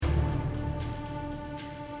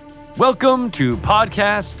Welcome to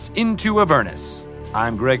Podcasts Into Avernus.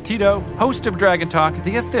 I'm Greg Tito, host of Dragon Talk,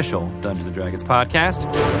 the official Dungeons & Dragons podcast.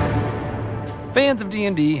 Fans of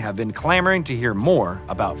D&D have been clamoring to hear more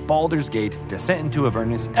about Baldur's Gate Descent into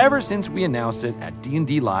Avernus ever since we announced it at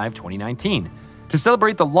D&D Live 2019. To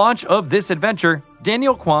celebrate the launch of this adventure,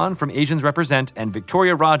 Daniel Kwan from Asians Represent and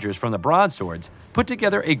Victoria Rogers from the Broadswords put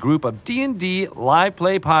together a group of D&D live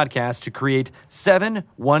play podcasts to create 7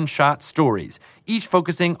 one-shot stories, each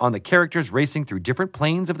focusing on the characters racing through different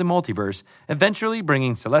planes of the multiverse, eventually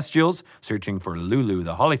bringing Celestials searching for Lulu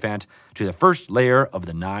the Hierophant to the first layer of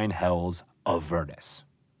the 9 hells of Avernus.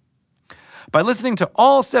 By listening to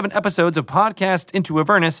all 7 episodes of Podcast Into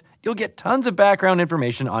Avernus, you'll get tons of background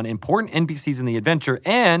information on important NPCs in the adventure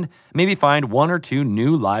and maybe find 1 or 2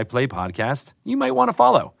 new live play podcasts you might want to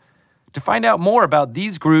follow. To find out more about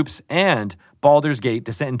these groups and Baldur's Gate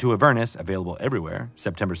Descent into Avernus, available everywhere,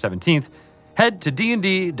 September 17th, head to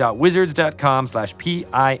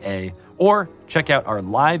dnd.wizards.com/PIA or check out our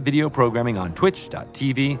live video programming on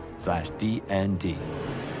twitch.tv/DND.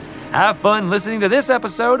 Have fun listening to this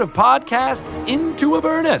episode of Podcasts Into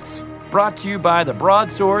Avernus, brought to you by the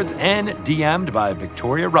Broadswords and DM'd by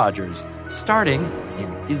Victoria Rogers, starting in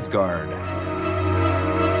Isgard.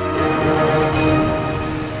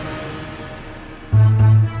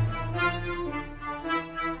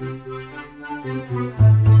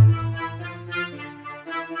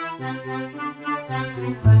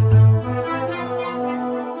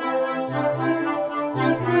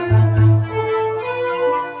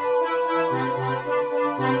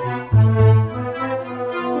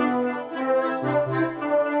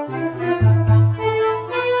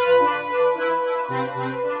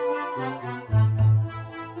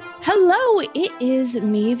 It is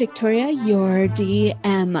me, Victoria, your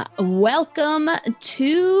DM. Welcome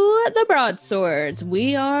to the Broadswords.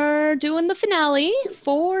 We are doing the finale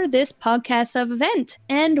for this podcast of event,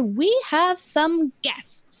 and we have some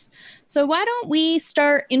guests. So why don't we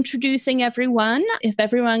start introducing everyone? If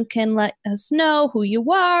everyone can let us know who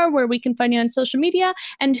you are, where we can find you on social media,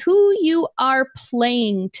 and who you are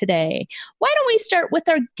playing today. Why don't we start with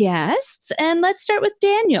our guests, and let's start with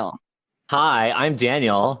Daniel. Hi, I'm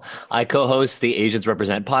Daniel. I co-host the Asians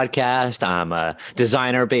Represent podcast. I'm a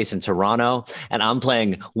designer based in Toronto, and I'm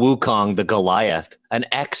playing Wukong the Goliath, an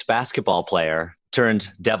ex-basketball player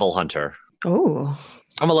turned devil hunter. Oh.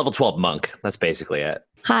 I'm a level 12 monk. That's basically it.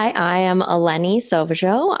 Hi, I am Eleni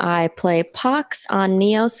Sauvageau. I play Pox on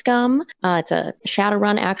Neoscum. It's a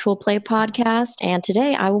Shadowrun actual play podcast, and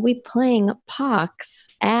today I will be playing Pox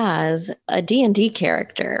as a D&D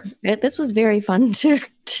character. This was very fun to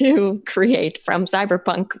create, from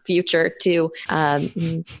cyberpunk future to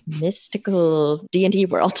mystical D&D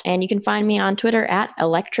world. And you can find me on Twitter at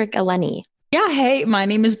Electric Eleni. Yeah, hey, my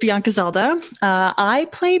name is Bianca Zelda. I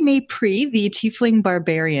play Maypri, the Tiefling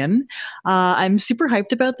Barbarian. I'm super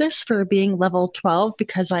hyped about this for being level 12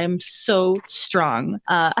 because I am so strong.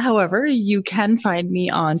 However, you can find me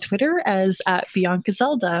on Twitter as @Bianca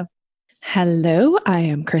Zelda. Hello, I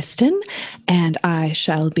am Kristen, and I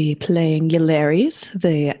shall be playing Ylaris,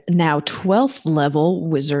 the now 12th level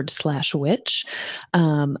wizard/witch.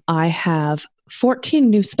 I have 14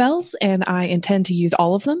 new spells, and I intend to use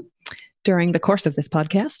all of them during the course of this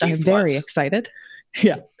podcast. I'm very excited.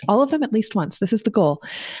 Yeah, all of them at least once. This is the goal.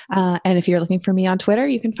 And if you're looking for me on Twitter,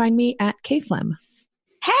 you can find me at KFlem.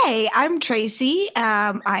 Hey, I'm Tracy.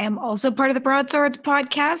 I am also part of the Broadswords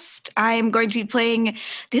podcast. I am going to be playing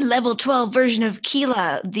the level 12 version of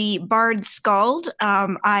Keela, the Bard Skald.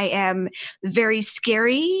 I am very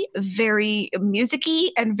scary, very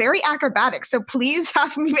music-y, and very acrobatic. So please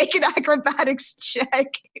have me make an acrobatics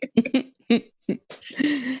check.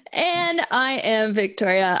 And I am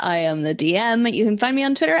Victoria. I am the DM. You can find me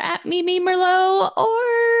on Twitter at MimiMerlot,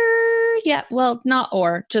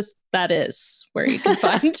 just that is where you can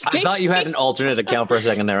find me. I thought you had an alternate account for a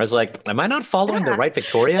second there. I was like, am I not following the right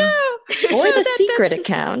Victoria? No. Or the secret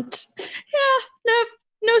account. Yeah,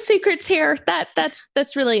 no secrets here.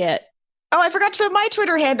 That's really it. Oh, I forgot to put my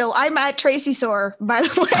Twitter handle. I'm at Tracy Soar, by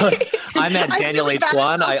the way. I'm at Daniel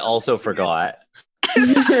H1. I also forgot.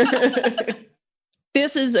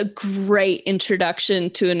 This is a great introduction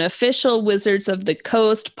to an official Wizards of the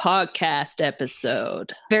Coast podcast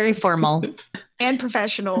episode. Very formal. And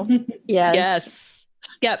professional. Yes.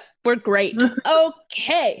 Yep, we're great.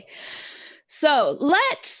 Okay. So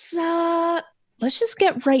let's just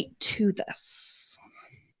get right to this.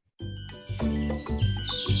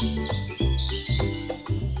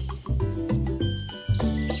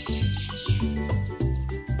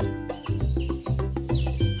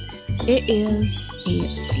 It is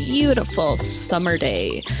a beautiful summer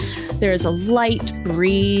day. There's a light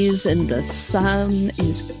breeze and the sun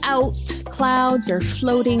is out. Clouds are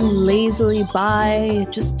floating lazily by,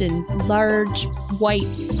 just in large white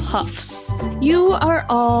puffs. You are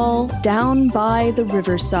all down by the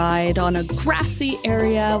riverside on a grassy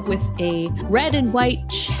area with a red and white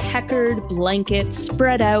checkered blanket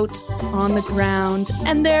spread out on the ground,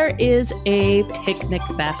 and there is a picnic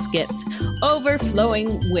basket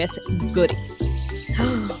overflowing with goodies.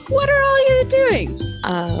 What are all you doing?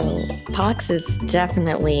 Pox is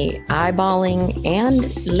definitely eyeballing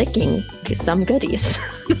and licking some goodies.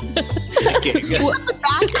 Lick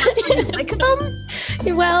them?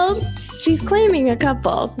 Well, she's claiming a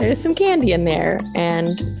couple. There's some candy in there,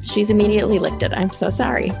 and she's immediately licked it. I'm so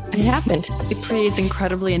sorry. It happened. Ipri is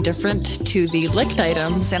incredibly indifferent to the licked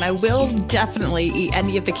items, and I will definitely eat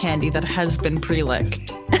any of the candy that has been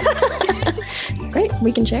pre-licked. Great,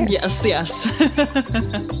 we can share. Yes.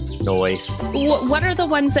 Noise. What are the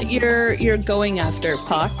ones that you're going after,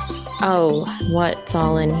 Pox? Oh, what's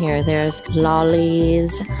all in here? There's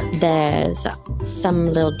lollies, there's some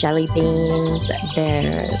little jelly beans,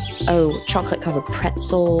 there's, chocolate covered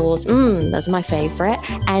pretzels. Those are my favorite.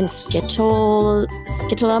 And Skittleums.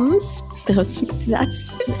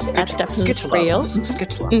 That's definitely real.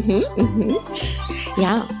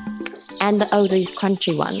 Yeah. And these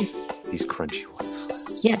crunchy ones. These crunchy ones.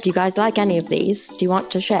 Yeah, do you guys like any of these? Do you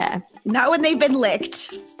want to share? Not when they've been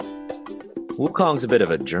licked. Wukong's a bit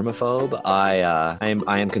of a germaphobe. I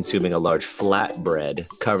am consuming a large flatbread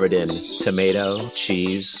covered in tomato,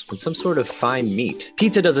 cheese, and some sort of fine meat.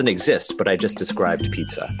 Pizza doesn't exist, but I just described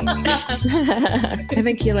pizza. I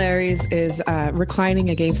think Hilaries is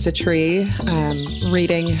reclining against a tree,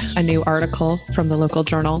 reading a new article from the local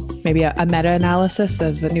journal, maybe a meta-analysis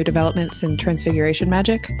of the new developments in transfiguration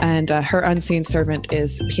magic. And her unseen servant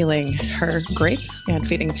is peeling her grapes and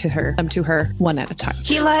feeding them to her one at a time.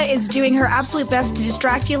 Keela is doing her absolute best to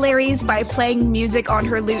distract Hilaries by playing music on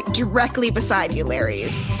her lute directly beside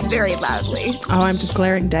Hilaries, very loudly. Oh, I'm just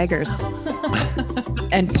glaring daggers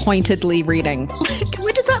and pointedly reading.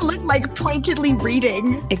 What does that look like, pointedly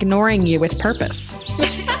reading? Ignoring you with purpose.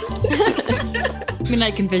 I mean,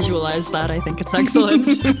 I can visualize that. I think it's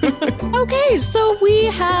excellent. Okay, so we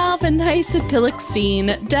have a nice idyllic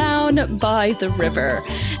scene down by the river.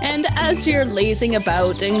 And as you're lazing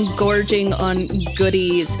about and gorging on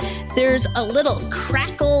goodies, there's a little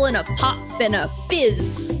crackle and a pop and a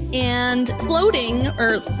fizz. And floating,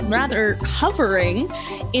 or rather hovering,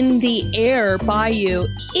 in the air by you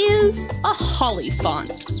is a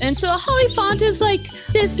hollyphant. And so a hollyphant is like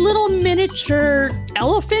this little miniature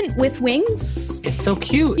elephant with wings. It's so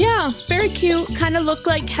cute. Yeah, very cute. Kind of look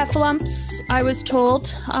like heffalumps, I was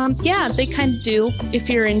told. Yeah, they kind of do if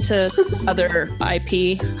you're into other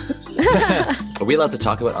IP. Are we allowed to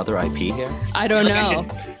talk about other IP here? I don't know.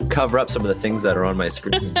 Cover up some of the things that are on my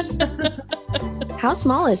screen. How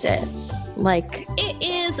small is it? Like, It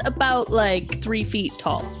is about like 3 feet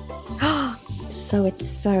tall. so it's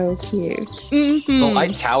so cute. Mm-hmm. Oh, I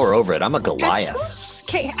tower over it. I'm a Goliath.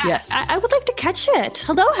 Okay, Yes. I would like to catch it.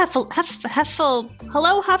 Hello,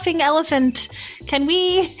 hello, huffing elephant. Can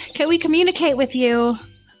we communicate with you?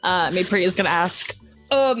 Maypri is gonna ask.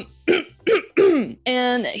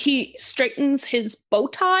 And he straightens his bow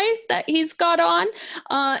tie that he's got on,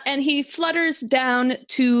 and he flutters down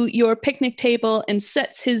to your picnic table and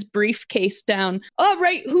sets his briefcase down. All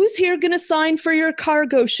right, who's here gonna sign for your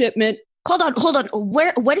cargo shipment? Hold on.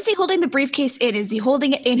 What is he holding the briefcase in? Is he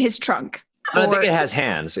holding it in his trunk? I think Or- it has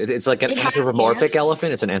hands. It's like an It has anthropomorphic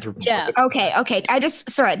elephant. It's an anthropomorphic. Yeah. Okay. I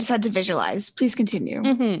just had to visualize. Please continue.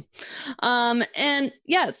 Mm-hmm. And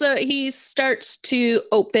yeah, so he starts to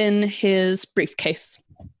open his briefcase.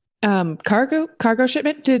 Cargo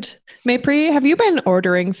shipment. Did Maypri, have you been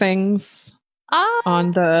ordering things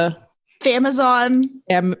on the Famazon.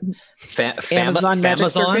 Amazon Magic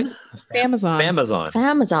Circuit? Amazon.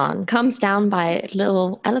 Amazon comes down by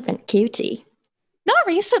little elephant cutie. Not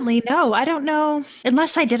recently, no. I don't know.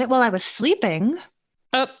 Unless I did it while I was sleeping.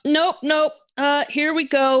 Nope. Here we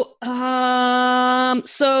go.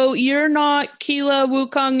 So you're not Keela,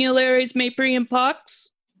 Wukong, Hilaries, Maypri, and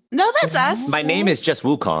Pox? No, that's us. My name is just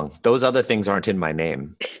Wukong. Those other things aren't in my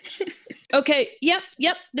name. Okay. Yep.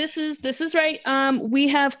 This is right. We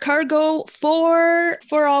have cargo for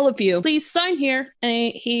all of you. Please sign here.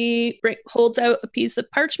 And he holds out a piece of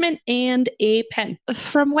parchment and a pen.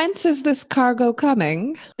 From whence is this cargo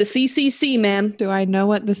coming? The CCC, ma'am. Do I know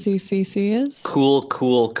what the CCC is? Cool.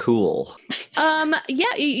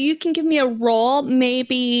 Yeah, you can give me a roll.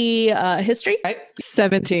 Maybe history.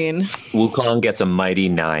 17. Wukong gets a mighty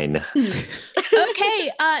 9.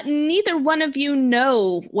 Okay, neither one of you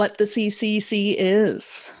know what the CCC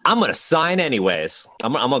is. I'm gonna sign anyways.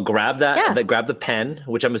 I'm gonna grab grab the pen,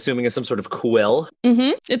 which I'm assuming is some sort of quill.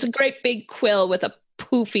 Mm-hmm. It's a great big quill with a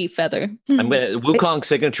poofy feather. Wukong's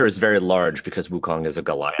signature is very large because Wukong is a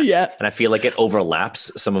Goliath. Yeah. And I feel like it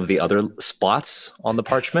overlaps some of the other spots on the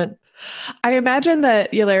parchment. I imagine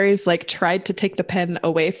that Yulari's like tried to take the pen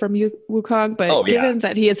away from Wukong, but given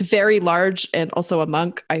that he is very large and also a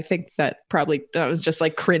monk, I think that probably I was just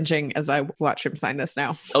like cringing as I watch him sign this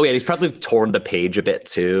now. Oh yeah, he's probably torn the page a bit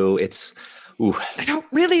too. I don't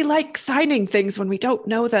really like signing things when we don't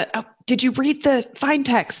know that. Oh, did you read the fine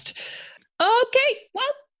text? Okay,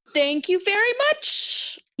 well, thank you very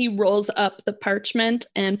much. He rolls up the parchment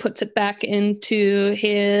and puts it back into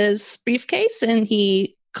his briefcase and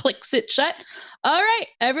he clicks it shut. All right,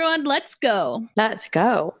 everyone, let's go. Let's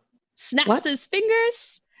go. Snaps his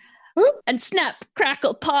fingers and snap,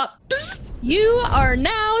 crackle, pop. You are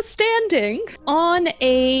now standing on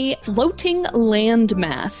a floating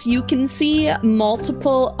landmass. You can see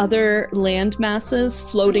multiple other land masses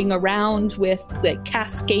floating around with like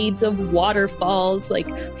cascades of waterfalls,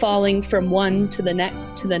 like falling from one to the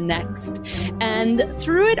next to the next. And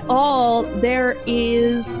through it all, there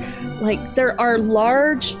are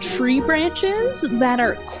large tree branches that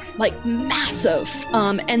are like massive,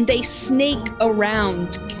 and they snake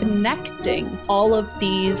around, connecting all of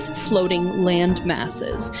these floating land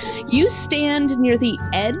masses. You stand near the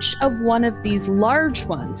edge of one of these large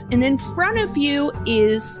ones, and in front of you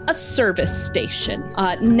is a service station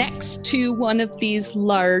next to one of these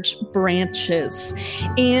large branches.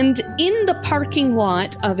 And in the parking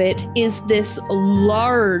lot of it is this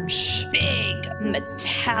large, big,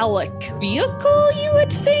 metallic vehicle, you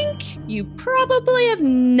would think. You probably have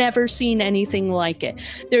never seen anything like it.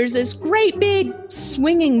 There's this great big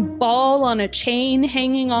swinging ball on a chain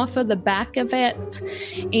hanging off of the back of it.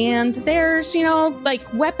 And there's, like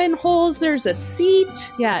weapon holes. There's a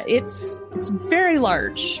seat. Yeah, it's very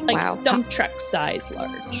large. Like dump truck size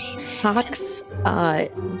large. Pox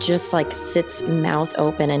just like sits mouth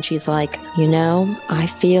open and she's like, I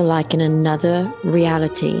feel like in another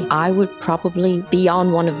reality, I would probably be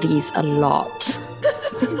on one of these a lot.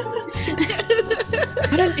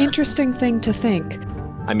 What an interesting thing to think.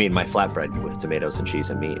 I mean, my flatbread with tomatoes and cheese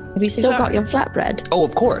and meat. Have you still got your flatbread? Oh,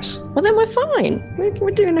 of course. Well, then we're fine.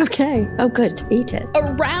 We're doing okay. Oh, good. Eat it.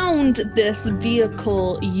 Around this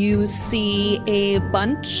vehicle, you see a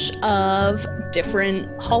bunch of different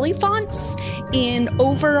Holophants in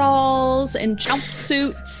overalls and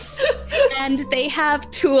jumpsuits, and they have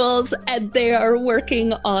tools, and they are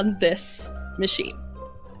working on this machine.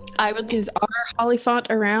 Is our Holophant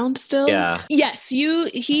around still? Yeah. Yes,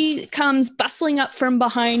 he comes bustling up from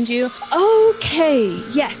behind you. Okay,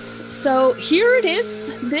 yes. So here it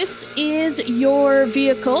is. This is your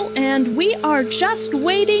vehicle, and we are just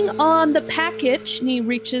waiting on the package. And he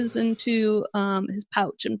reaches into his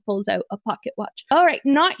pouch and pulls out a pocket watch. All right,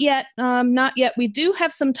 not yet. Not yet. We do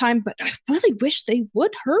have some time, but I really wish they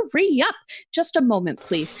would hurry up. Just a moment,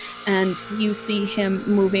 please. And you see him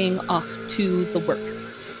moving off to the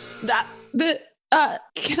workers.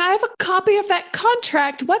 Can I have a copy of that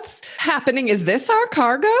contract? What's happening? Is this our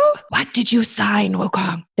cargo? What did you sign,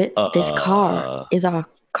 Wukong? This car is our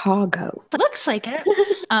cargo. It looks like it.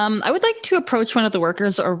 I would like to approach one of the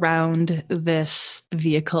workers around this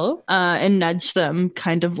vehicle and nudge them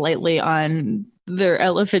kind of lightly on their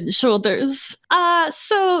elephant shoulders.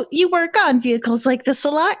 So you work on vehicles like this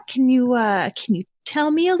a lot. Can you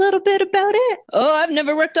tell me a little bit about it? Oh, I've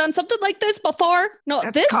never worked on something like this before. No,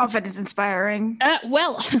 That's this confidence inspiring.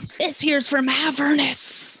 Well, this here's from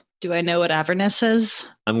Avernus. Do I know what Avernus is?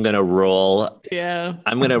 I'm gonna roll. Yeah.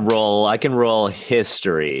 I can roll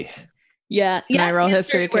history. Yeah. Can I roll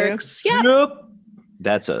history too? Works. Yeah. Nope.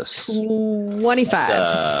 That's a 25.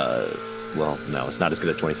 well, no, it's not as good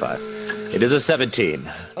as 25. It is a 17.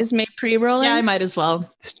 Is May pre-rolling? Yeah, I might as well.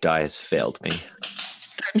 This die has failed me.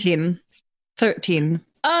 13.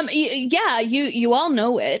 Yeah, you all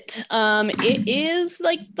know it. It is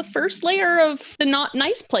like the first layer of the not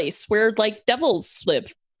nice place where like devils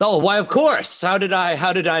live. Oh, why? Of course. How did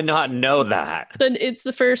I not know that? It's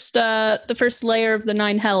the first layer of the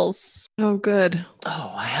 9 hells. Oh, good.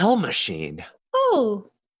 Oh, a hell machine. Oh,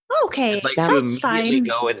 okay. I'd like to That's immediately fine.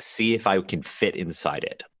 go and see if I can fit inside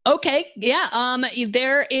it. Okay, yeah.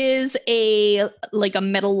 There is a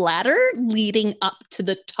metal ladder leading up to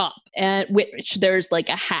the top, at which there's like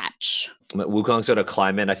a hatch. Wukong's going to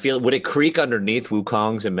climb in. Would it creak underneath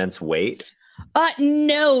Wukong's immense weight?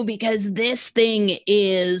 No, because this thing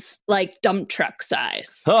is like dump truck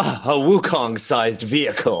size. Oh, a Wukong-sized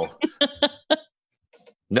vehicle.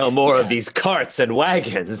 No more of these carts and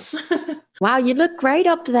wagons. Wow, you look great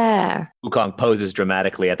up there. Wukong poses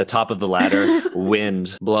dramatically at the top of the ladder,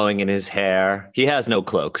 wind blowing in his hair. He has no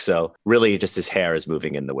cloak, so really just his hair is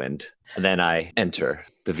moving in the wind. And then I enter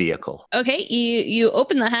the vehicle. Okay, you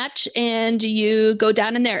open the hatch and you go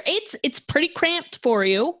down in there. It's pretty cramped for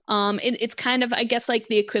you. It's kind of, I guess, like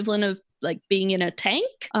the equivalent of like being in a tank.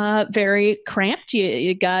 Very cramped.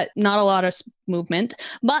 You got not a lot of movement,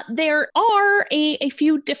 but there are a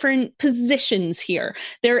few different positions here.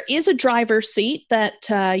 There is a driver's seat that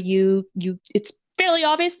it's fairly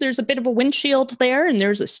obvious. There's a bit of a windshield there, and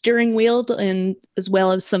there's a steering wheel, and as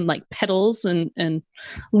well as some like pedals and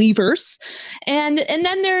levers, and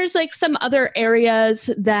then there's like some other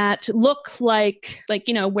areas that look like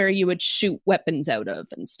where you would shoot weapons out of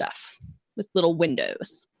and stuff with little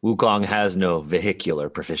windows. Wukong has no vehicular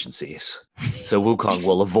proficiencies, so Wukong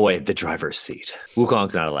will avoid the driver's seat.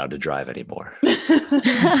 Wukong's not allowed to drive anymore.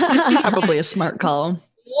 Probably a smart call.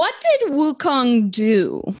 What did Wukong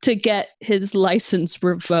do to get his license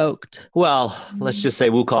revoked? Well, let's just say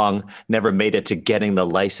Wukong never made it to getting the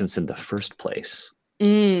license in the first place.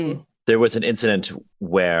 Mm. There was an incident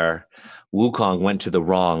where Wukong went to the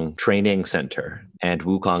wrong training center, and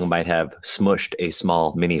Wukong might have smushed a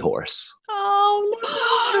small mini horse.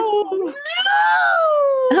 Oh,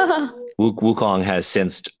 No! Wukong has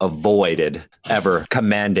since avoided ever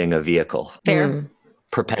commanding a vehicle. Fair.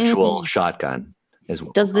 Perpetual shotgun.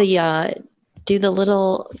 Does the do the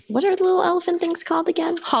little, what are the little elephant things called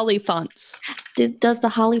again? Hollyphants. Does the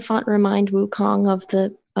Hollyphant remind Wukong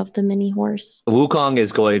of the mini horse? Wukong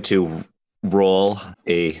is going to roll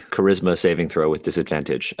a charisma saving throw with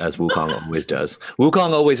disadvantage, as Wukong always does.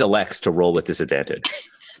 Wukong always elects to roll with disadvantage.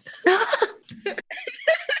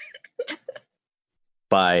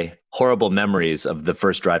 By horrible memories of the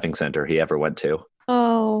first driving center he ever went to.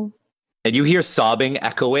 Oh. And you hear sobbing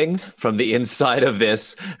echoing from the inside of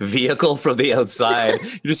this vehicle from the outside.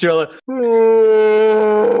 You just hear like,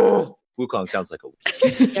 Wukong sounds like a...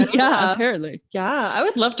 Yeah, apparently. Yeah, I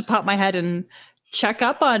would love to pop my head and check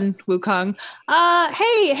up on Wukong.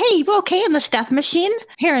 Hey, you okay in the death machine?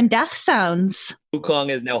 Hearing death sounds. Wukong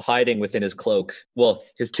is now hiding within his cloak. Well,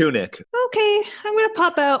 his tunic. Okay, I'm gonna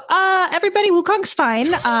pop out. Everybody, Wukong's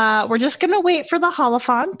fine. We're just gonna wait for the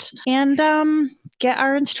Holophant and get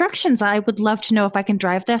our instructions. I would love to know if I can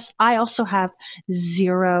drive this. I also have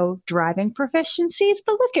 0 driving proficiencies,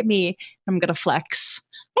 but look at me. I'm gonna flex.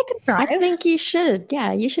 I can drive. I think you should.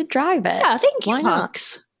 Yeah, you should drive it. Yeah, thank you, Why not?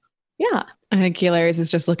 Hawks. Yeah. I think Hilarious is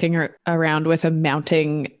just looking around with a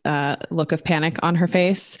mounting look of panic on her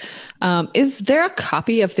face. Is there a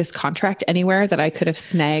copy of this contract anywhere that I could have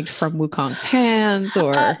snagged from Wukong's hands?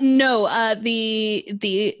 Or no,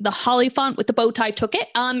 the Hollyphant with the bow tie took it.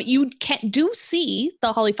 You do see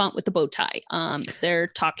the Hollyphant with the bow tie. They're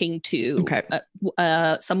talking to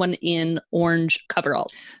someone in orange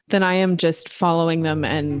coveralls. Then I am just following them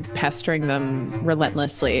and pestering them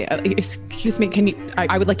relentlessly. Excuse me,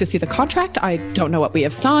 I would like to see the contract. I don't know what we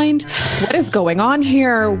have signed. What is going on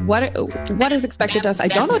here? What is expected of us? I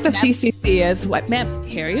don't know what the CCC is. What? Ma'am,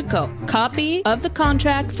 here you go. Copy of the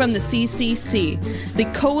contract from the CCC, the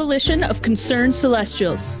Coalition of Concerned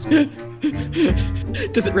Celestials.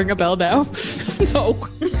 Does it ring a bell now? No.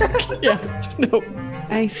 Yeah, no.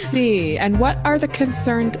 I see. And what are the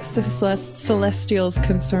concerned Celestials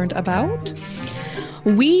concerned about?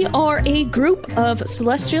 We are a group of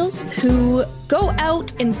Celestials who go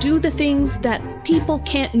out and do the things that people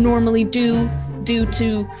can't normally do due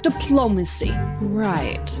to diplomacy.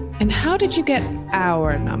 Right. And how did you get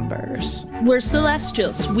our numbers? We're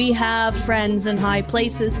Celestials. We have friends in high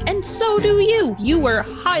places, and so do you. You were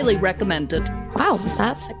highly recommended. Wow,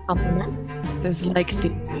 that's a compliment. There's like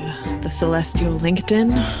the Celestial LinkedIn.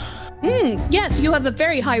 Yes, you have a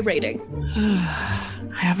very high rating.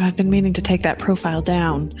 I've been meaning to take that profile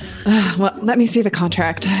down. Well, let me see the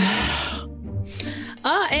contract.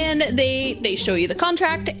 And they show you the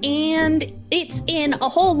contract, and it's in a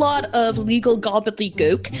whole lot of legal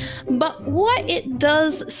gobbledygook. But what it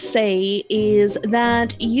does say is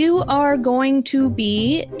that you are going to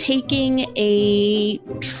be taking a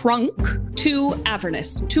trunk to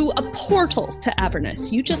Avernus, to a portal to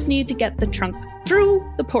Avernus. You just need to get the trunk through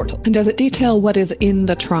the portal. And does it detail what is in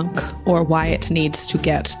the trunk or why it needs to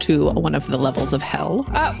get to one of the levels of hell?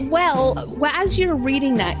 Well, as you're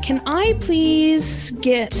reading that, can I please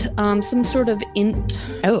get some sort of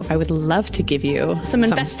Oh, I would love to give you some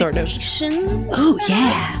investigation. Oh,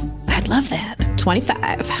 yeah. I'd love that.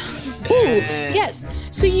 25. Ooh, yes.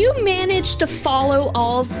 So you managed to follow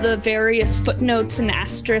all of the various footnotes and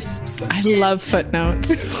asterisks. I love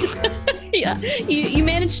footnotes. Yeah, you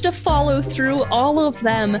managed to follow through all of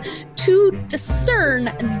them to discern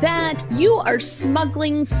that you are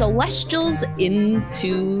smuggling celestials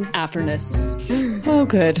into Avernus. Oh,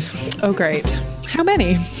 good. Oh, great. How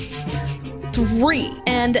many? 3.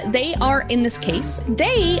 And they are, in this case,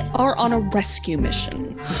 they are on a rescue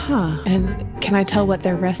mission. Huh. And can I tell what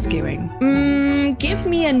they're rescuing? Give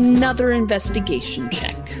me another investigation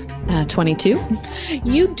check. 22.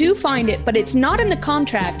 You do find it, but it's not in the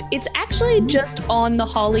contract. It's actually just on the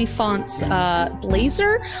Hollyfont's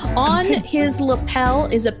blazer. On his lapel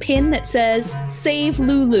is a pin that says, "Save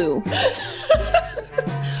Lulu."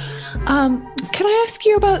 Can I ask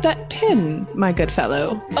you about that pin, my good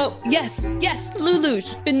fellow? Oh, yes,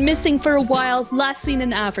 Lulu's been missing for a while. Last seen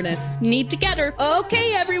in Avernus. Need to get her.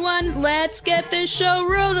 Okay, everyone, let's get this show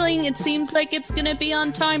rolling. It seems like it's gonna be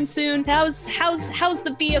on time soon. How's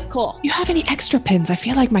the vehicle? You have any extra pins? I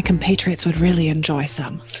feel like my compatriots would really enjoy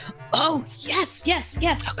some. Oh, yes.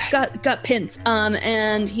 Okay. Got pins.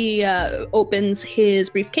 And he opens his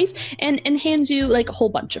briefcase and hands you like a whole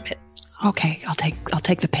bunch of pins. Okay, I'll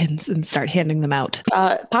take the pins and start handing them out.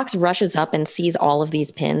 Pox rushes up and sees all of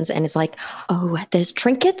these pins and is like, "Oh, there's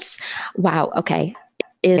trinkets? Wow, okay.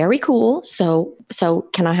 Very cool. So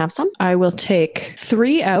can I have some?" I will take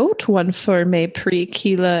 3 out, 1 for Maypri,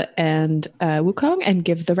 Keela, and Wukong, and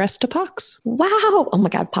give the rest to Pox. Wow. Oh my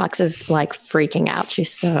God, Pox is like freaking out.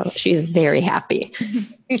 She's very happy.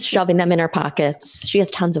 She's shoving them in her pockets. She has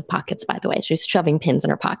tons of pockets, by the way. She's shoving pins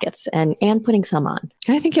in her pockets and putting some on.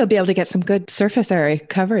 I think you'll be able to get some good surface area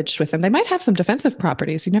coverage with them. They might have some defensive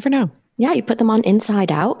properties. You never know. Yeah, you put them on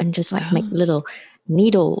inside out and just like make a little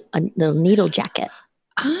needle jacket.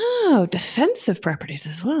 Oh, defensive properties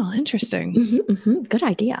as well. Interesting. Good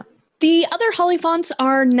idea. The other Hollyfonts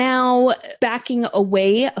are now backing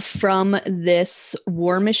away from this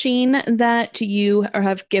war machine that you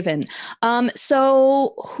have given.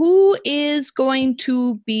 So who is going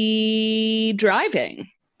to be driving?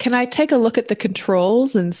 Can I take a look at the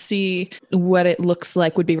controls and see what it looks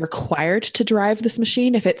like would be required to drive this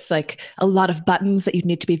machine? If it's like a lot of buttons that you'd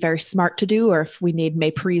need to be very smart to do, or if we need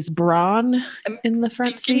Maypri's brawn in the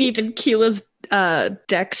front seat. Even Keela's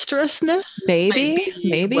dexterousness. Maybe.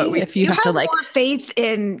 If you have to like more faith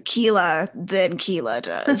in Keela than Keela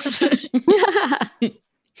does.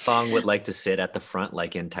 Fong would like to sit at the front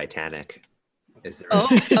like in Titanic. Is there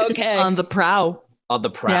Okay. On the prow. on the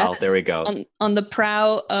prow? Yes. There we go. On the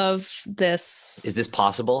prow of this. Is this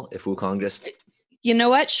possible if Wukong just... You know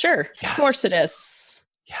what? Sure. Yes. Of course it is.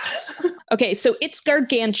 Yes. Okay, so it's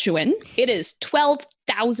gargantuan. It is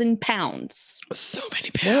 12,000 pounds. so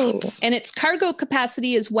many pounds. And its cargo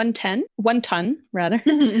capacity is 1 ton, rather.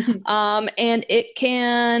 And it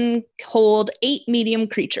can hold 8 medium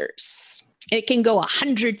creatures. It can go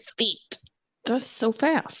 100 feet. That's so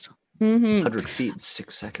fast. 100 feet in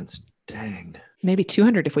 6 seconds. Dang. Maybe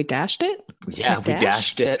 200 if we dashed it. Yeah, we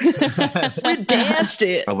Dash? dashed it. We dashed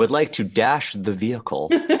it. I would like to dash the vehicle.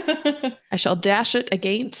 I shall dash it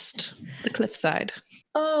against the cliffside.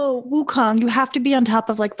 Oh, Wukong, you have to be on top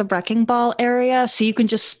of like the wrecking ball area so you can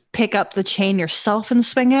just pick up the chain yourself and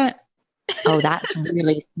swing it. Oh, that's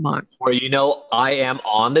really smart. Where I am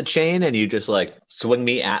on the chain and you just like swing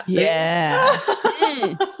me at me. Yeah.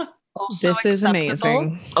 Also This is acceptable.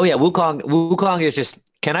 amazing. Oh yeah, Wukong is just...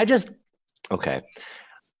 Can I just... Okay.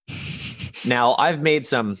 Now, I've made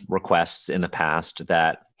some requests in the past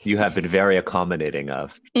that you have been very accommodating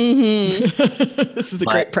of. This is a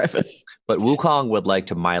But- great preface. But Wukong would like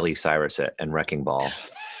to Miley Cyrus it and Wrecking Ball.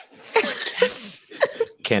 Yes.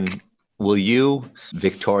 Will you,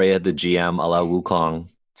 Victoria, the GM, allow Wukong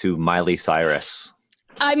to Miley Cyrus?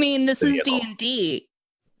 I mean, this is Vehicle. D&D.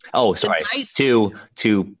 Oh, sorry. dice.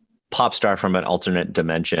 To pop star from an alternate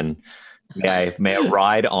dimension. May I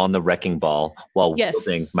ride on the Wrecking Ball while Yes.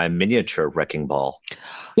 wielding my miniature Wrecking Ball?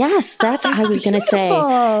 Yes, that's I was gonna say.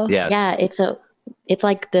 Yes. Yeah, it's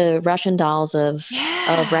like the Russian dolls of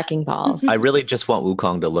wrecking balls. I really just want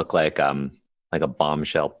Wukong to look like a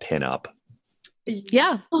bombshell pinup.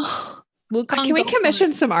 Yeah. Wukong, Can we go for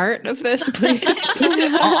commission some art of this, please?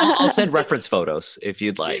 I'll send reference photos if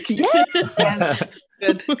you'd like. Good.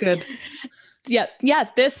 Yeah.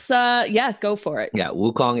 This. Go for it. Yeah,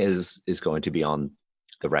 Wukong is going to be on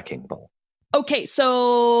the Wrecking Ball. Okay,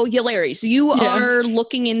 so Yalaris, you are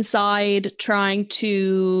looking inside, trying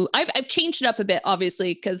to. I've changed it up a bit,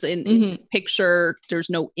 obviously, because in this picture there's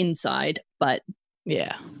no inside, but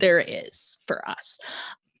Yeah. there is for us.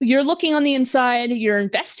 You're looking on the inside. You're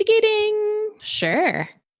investigating. Sure.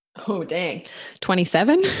 Oh, dang.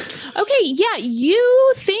 27? Okay, yeah,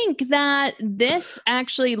 you think that this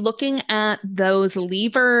actually, looking at those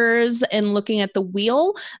levers and looking at the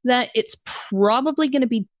wheel, that it's probably going to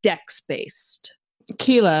be dex based.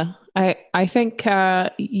 Keela, I think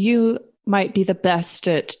you might be the best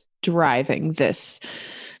at driving this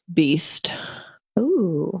beast.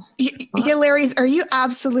 Ooh, Hilarious. Are you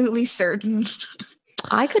absolutely certain?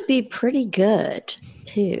 I could be pretty good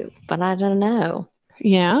too, but I don't know.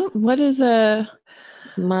 Yeah? What is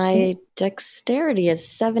My dexterity is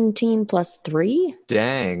 17 plus 3.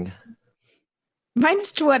 Dang.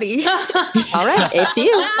 Mine's 20. All right, it's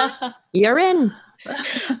you. You're in.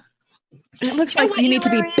 It looks You know like what, you need to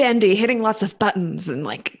be Hilarious? bendy, hitting lots of buttons and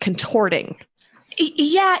like contorting.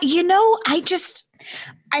 Yeah, I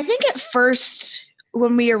think at first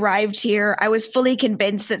when we arrived here, I was fully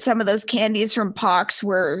convinced that some of those candies from Pox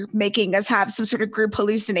were making us have some sort of group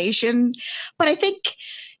hallucination. But I think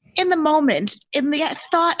in the moment, in the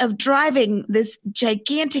thought of driving this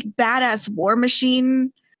gigantic badass war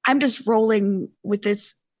machine, I'm just rolling with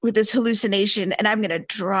this hallucination, and I'm going to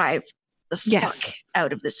drive the Yes. fuck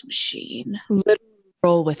out of this machine. Literally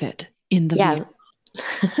roll with it in the Yeah. vehicle.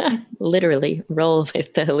 Literally roll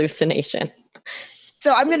with the hallucination.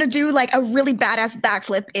 So I'm going to do like a really badass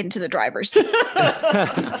backflip into the driver's seat.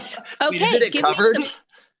 Okay, give me some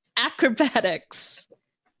acrobatics.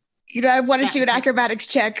 I wanted to do an acrobatics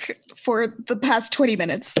check for the past 20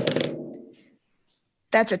 minutes.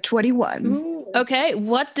 That's a 21. Okay,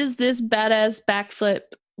 what does this badass backflip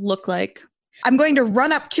look like? I'm going to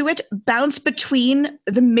run up to it, bounce between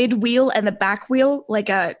the mid wheel and the back wheel, like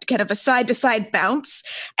a kind of a side to side bounce.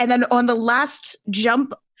 And then on the last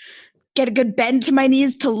jump, get a good bend to my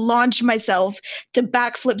knees to launch myself to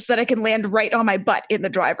backflips so that I can land right on my butt in the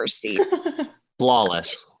driver's seat.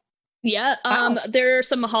 Flawless. Yeah, there are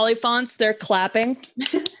some holly fonts. They're clapping.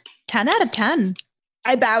 10 out of 10.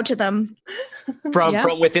 I bow to them. From Yeah.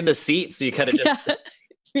 from within the seat, so you kind of just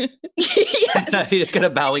Yes. you just kind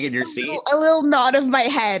of bowing in your seat. A little nod of my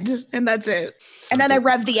head, and that's it. And then I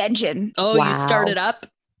rev the engine. Oh, Wow. you started up?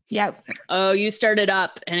 Yep. Oh, you started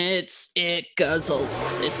up, and it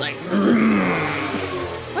guzzles. It's like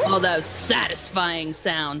all those satisfying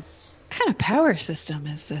sounds. What kind of power system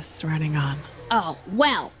is this running on? Oh,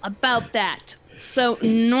 well, about that. So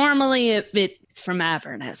normally it's from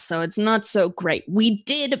Avernus, so it's not so great. We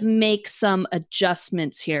did make some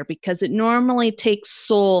adjustments here because it normally takes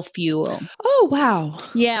soul fuel. Oh, wow.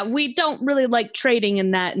 Yeah, we don't really like trading in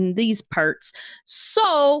that in these parts.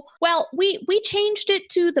 So, well, we changed it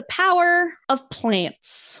to the power of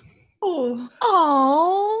plants. Oh,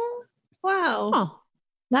 wow. Oh,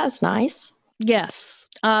 That's nice. Yes.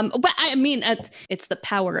 But I mean, it's the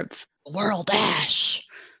power of world ash.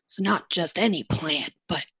 So not just any plant,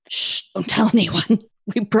 but shh, don't tell anyone.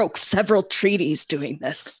 We broke several treaties doing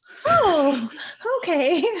this. Oh,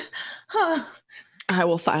 okay. Huh. I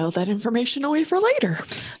will file that information away for later.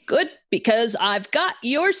 Good, because I've got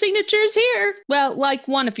your signatures here. Well, like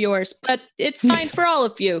one of yours, but it's signed for all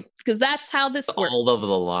of you, because that's how this works. All over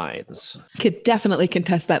the lines. Could definitely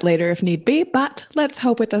contest that later if need be, but let's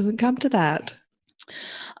hope it doesn't come to that.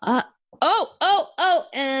 Oh,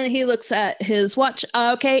 and he looks at his watch.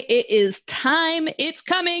 Okay, it is time. It's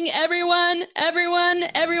coming, everyone,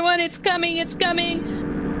 it's coming.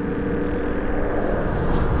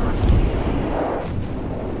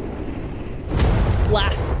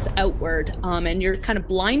 Blasts outward, and you're kind of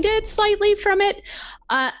blinded slightly from it.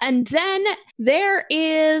 And then there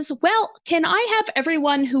is, well, can I have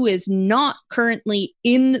everyone who is not currently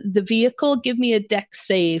in the vehicle give me a dex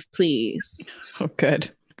save, please? Oh, good.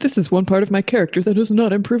 This is one part of my character that has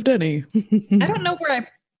not improved any. I don't know where I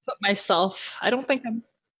put myself. I don't think I'm.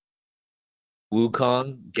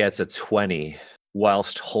 Wukong gets a 20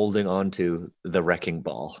 whilst holding onto the wrecking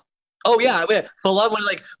ball. Oh yeah, full on when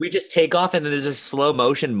like we just take off and then there's a slow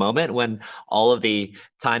motion moment when all of the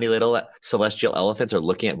tiny little celestial elephants are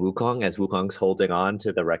looking at Wukong as Wukong's holding on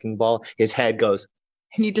to the wrecking ball. His head goes,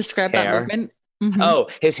 Can you describe Hair. that movement? Mhm. oh,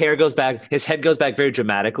 his head goes back very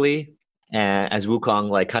dramatically. And as Wukong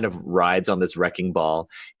like kind of rides on this wrecking ball,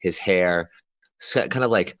 his hair kind of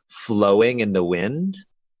like flowing in the wind.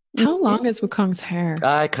 How long is Wukong's hair?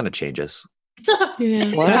 It kind of changes. Yeah.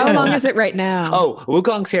 How long is it right now? Oh,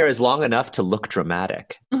 Wukong's hair is long enough to look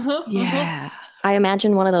dramatic. Yeah. I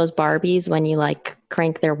imagine one of those Barbies when you like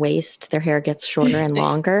crank their waist, their hair gets shorter and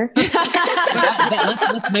longer.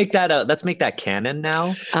 Let's make that canon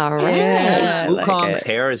now. All right. Yeah. I like Wukong's it.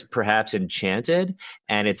 hair is perhaps enchanted,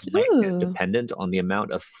 and its length is Ooh. dependent on the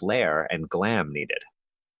amount of flair and glam needed.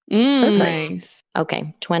 Nice.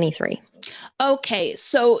 Okay, 23. Okay,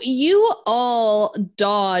 so you all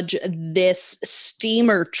dodge this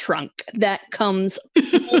steamer trunk that comes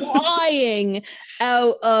flying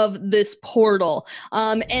out of this portal.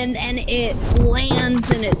 And it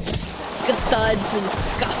lands and it thuds and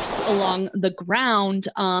scuffs along the ground.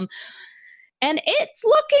 And it's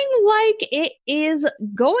looking like it is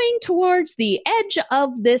going towards the edge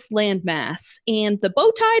of this landmass. And the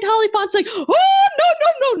bow-tied Hollyphant's like, oh,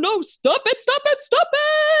 no, stop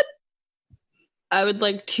it. I would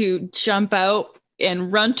like to jump out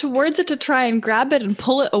and run towards it to try and grab it and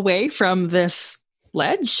pull it away from this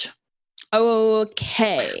ledge.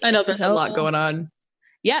 Okay. I know there's a lot going on.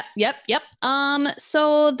 Yep.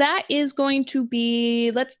 So that is going to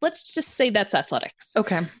be, let's just say that's athletics.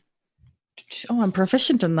 Okay. Oh, I'm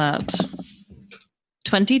proficient in that.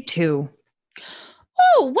 22.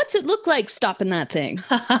 Oh, what's it look like stopping that thing?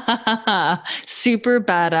 Super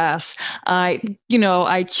badass.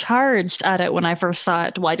 I charged at it when I first saw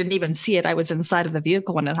it. Well, I didn't even see it. I was inside of the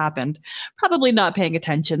vehicle when it happened. Probably not paying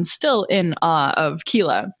attention. Still in awe of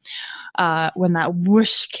Keela. When that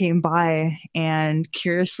whoosh came by, and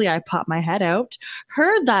curiously I popped my head out,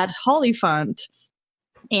 heard that Hollyphant.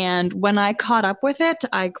 And when I caught up with it,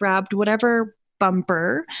 I grabbed whatever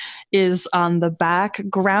bumper is on the back,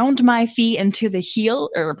 ground my heels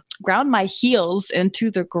into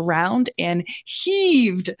the ground and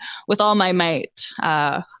heaved with all my might,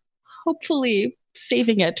 hopefully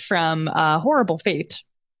saving it from a horrible fate.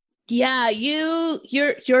 Yeah, your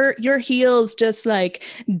heels just like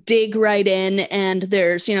dig right in, and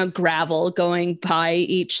there's gravel going by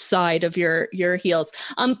each side of your heels.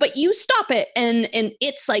 But you stop it, and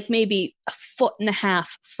it's like maybe 1.5 feet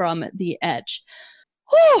from the edge.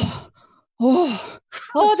 Oh,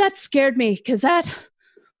 that scared me because that.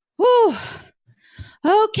 Oh,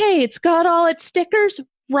 okay, it's got all its stickers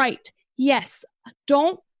right. Yes,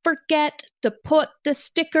 don't forget to put the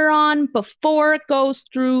sticker on before it goes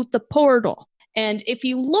through the portal. And if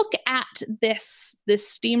you look at this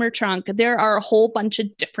steamer trunk, there are a whole bunch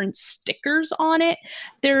of different stickers on it.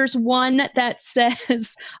 There's one that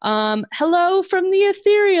says, hello from the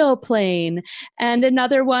ethereal plane. And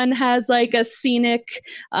another one has like a scenic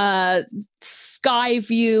sky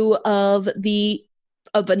view of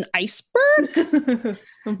an iceberg.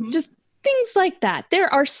 Mm-hmm. Just things like that.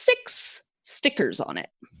 There are 6 stickers on it.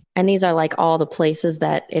 And these are like all the places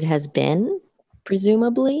that it has been,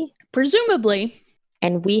 presumably? Presumably.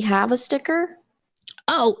 And we have a sticker?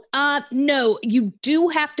 Oh, no, you do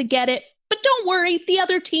have to get it. But don't worry, the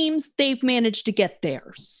other teams, they've managed to get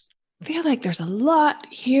theirs. I feel like there's a lot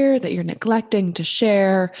here that you're neglecting to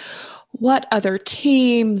share. What other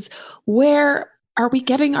teams? Where are we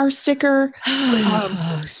getting our sticker?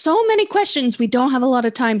 So many questions. We don't have a lot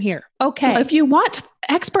of time here. Okay. If you want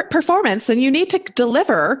expert performance, then you need to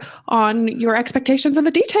deliver on your expectations and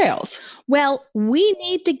the details. Well, we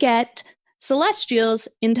need to get Celestials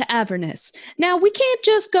into Avernus. Now, we can't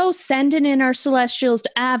just go sending in our Celestials to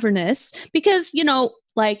Avernus because,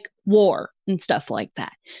 like war and stuff like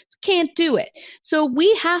that. Can't do it. So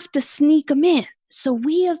we have to sneak them in. So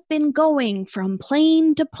we have been going from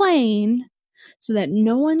plane to plane so that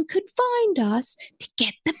no one could find us to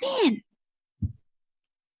get them in.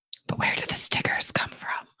 But where do the stickers come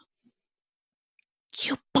from?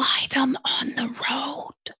 You buy them on the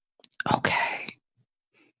road. Okay.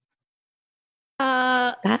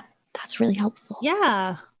 That's really helpful.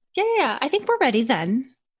 Yeah. I think we're ready then.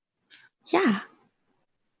 Yeah.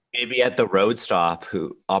 Maybe at the road stop,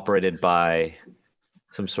 who operated by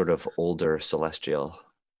some sort of older celestial,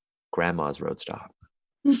 grandma's road stop.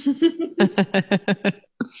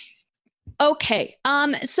 Okay.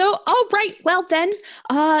 So, all right. Well, then,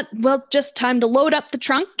 just time to load up the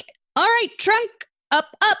trunk. All right, trunk, up.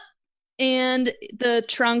 And the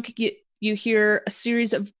trunk, you hear a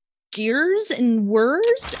series of gears and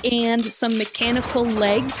whirs and some mechanical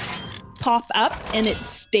legs pop up, and it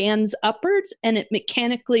stands upwards, and it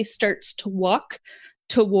mechanically starts to walk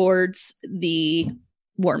towards the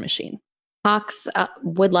war machine. Pox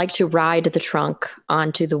would like to ride the trunk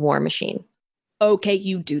onto the war machine. Okay,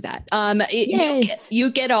 you do that.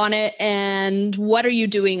 You get on it, and what are you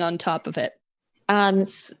doing on top of it?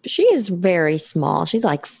 She is very small. She's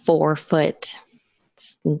like 4 foot,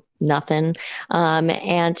 nothing.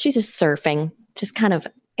 And she's just surfing, just kind of,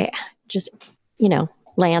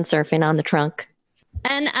 land surfing on the trunk.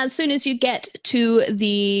 And as soon as you get to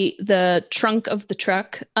the trunk of the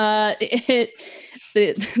truck, the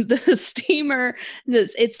steamer,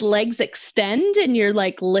 its legs extend, and you're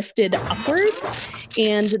like lifted upwards,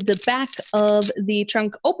 and the back of the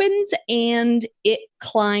trunk opens and it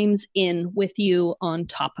climbs in with you on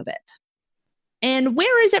top of it. And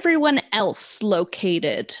where is everyone else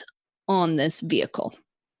located on this vehicle?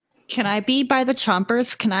 Can I be by the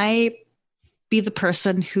chompers? Can I be the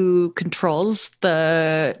person who controls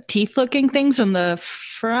the teeth-looking things in the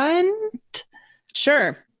front?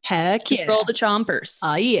 Sure. Heck yeah. Control the chompers.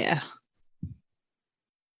 Oh, yeah.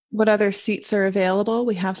 What other seats are available?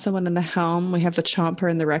 We have someone in the helm. We have the chomper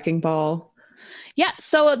and the wrecking ball. Yeah,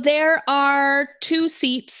 so there are 2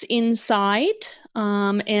 seats inside,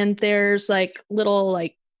 and there's like little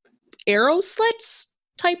like arrow slits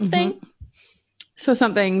type thing. So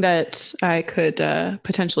something that I could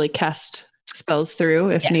potentially cast spells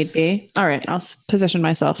through if need be. All right, I'll position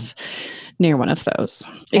myself near one of those.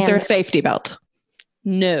 Is there a safety belt?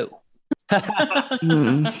 No.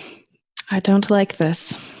 I don't like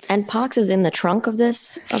this. And Pox is in the trunk of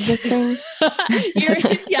this thing.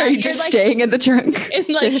 Are you just staying in the trunk?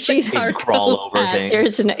 She's hard crawl over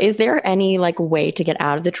things. Is there any like way to get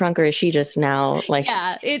out of the trunk, or is she just now like?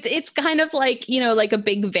 Yeah, it's kind of like, you know, like a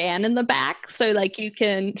big van in the back, so like you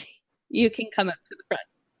can come up to the front.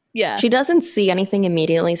 Yeah. She doesn't see anything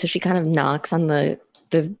immediately, so she kind of knocks on the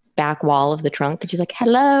back wall of the trunk, and she's like,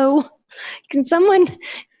 "Hello, can someone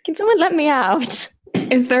let me out?"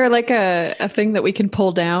 Is there like a thing that we can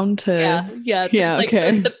pull down to? Yeah. Like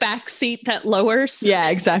okay. the back seat that lowers. Yeah,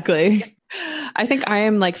 exactly. I think I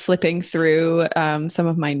am like flipping through some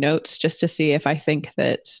of my notes just to see if I think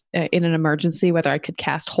that in an emergency, whether I could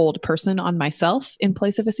cast hold person on myself in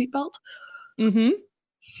place of a seatbelt. Mm-hmm.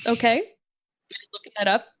 Okay. Looking that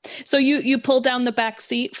up. So you pull down the back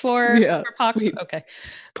seat for Pox? Okay.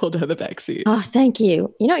 Pull down the back seat. Oh, thank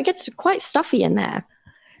you. You know, it gets quite stuffy in there.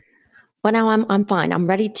 But now I'm fine. I'm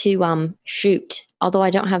ready to shoot. Although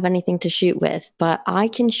I don't have anything to shoot with, but I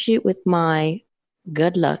can shoot with my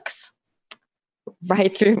good looks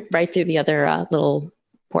right through the other little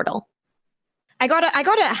portal. I got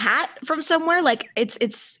a hat from somewhere. Like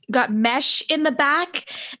it's got mesh in the back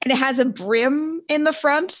and it has a brim in the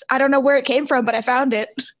front. I don't know where it came from, but I found it.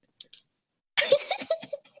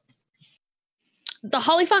 The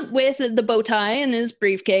Hollyphant with the bow tie in his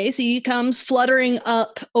briefcase, he comes fluttering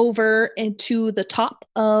up over into the top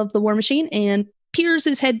of the war machine and peers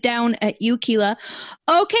his head down at you, Keela.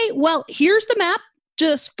 Okay, well, here's the map.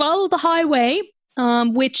 Just follow the highway,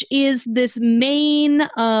 which is this main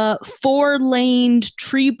 4-laned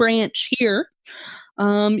tree branch here.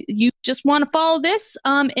 You just want to follow this,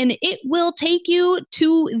 and it will take you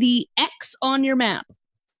to the X on your map.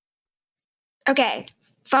 Okay.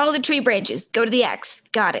 Follow the tree branches. Go to the X.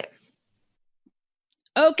 Got it.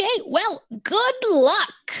 Okay, well, good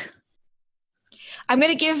luck. I'm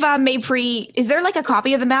going to give Maypri... Is there like a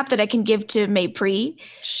copy of the map that I can give to Maypri?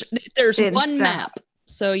 There's one map,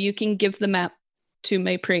 so you can give the map to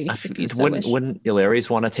Maypri if you so wish. Wouldn't Ilaris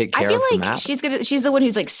want to take care of the map? She's the one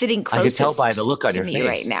who's like sitting closest. I could tell by the look on your face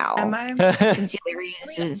right now. Am I? Since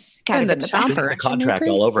Ilaris is kind of in the chopper. The contract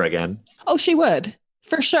all over again. Oh, she would.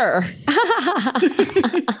 For sure.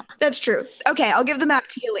 That's true. Okay, I'll give the map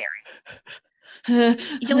to Hilary.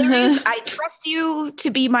 Hilarious, I trust you to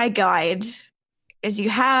be my guide, as you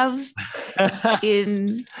have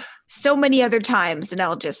in so many other times, and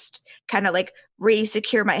I'll just kind of like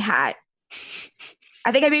re-secure my hat.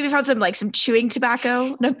 I think I maybe found some chewing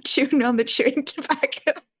tobacco. No, chewing on the chewing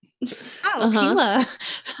tobacco. Oh, Keela.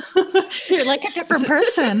 You're like a different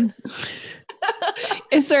person.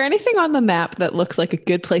 Is there anything on the map that looks like a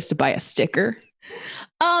good place to buy a sticker?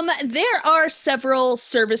 There are several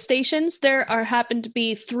service stations. There happen to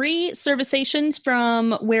be 3 service stations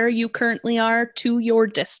from where you currently are to your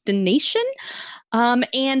destination.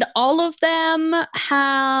 And all of them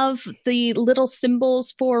have the little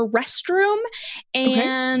symbols for restroom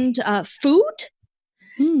and food.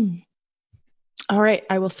 All right,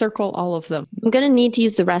 I will circle all of them. I'm going to need to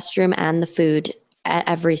use the restroom and the food at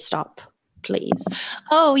every stop, please.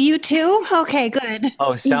 Oh, you too? Okay, good.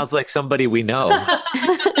 Oh, sounds like somebody we know.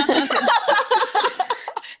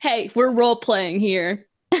 Hey, we're role-playing here.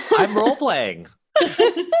 I'm role-playing.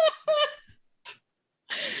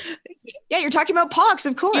 Yeah, you're talking about Pox,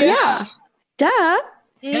 of course. Yeah. Duh.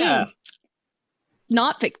 Yeah.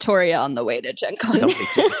 Not Victoria on the way to Gen Con.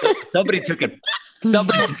 Somebody took it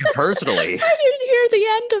personally. I didn't hear the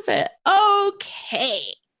end of it. Okay.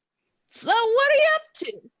 So what are you up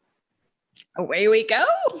to? Away we go.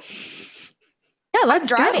 Yeah, I'm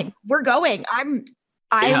driving. We're going. I'm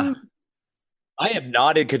I am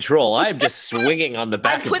not in control. I am just swinging on the I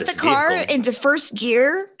back of put this the car vehicle. into first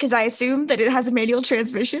gear because I assume that it has a manual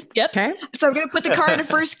transmission. Okay. So I'm going to put the car into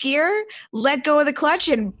first gear, let go of the clutch,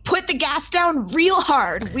 and put the gas down real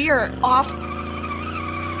hard. We are off.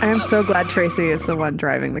 I am so glad Tracy is the one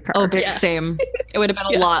driving the car. Oh, big Yeah. same. It would have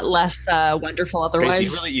been a lot less wonderful otherwise.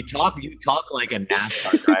 Tracy, you talk like a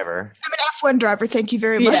NASCAR driver. I'm an F1 driver. Thank you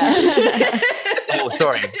very much. Yeah. Oh,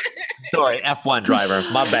 sorry, F1 driver.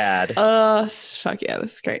 My bad. Fuck yeah,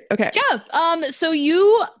 this is great. Okay. Yeah. So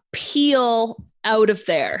you peel out of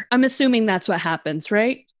there. I'm assuming that's what happens,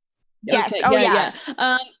 right? Yes. Okay, Oh,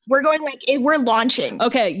 yeah. We're going we're launching.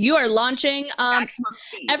 Okay. You are launching. Maximum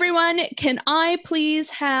speed. Everyone, can I please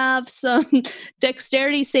have some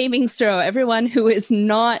dexterity savings throw? Everyone who is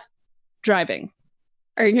not driving.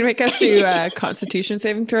 Are you going to make us do constitution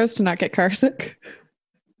saving throws to not get car sick?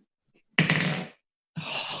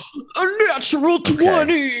 A natural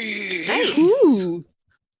 20. Ooh.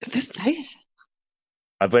 This nice.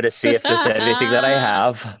 I'm going to see if there's anything that I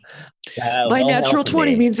have. My natural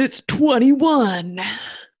 20 means it's 21.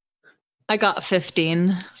 I got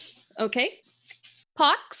 15. Okay.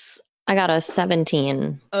 Pox. I got a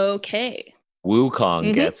 17. Okay.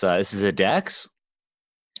 Wukong Mhm. gets this is a dex.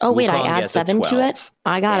 Oh, wait, I Wukong add gets a 7 to 12. it?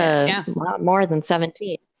 I got Yeah. a lot more than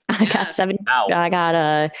 17. I Yeah. got 7. Ow. I got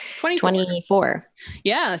a 24. 24.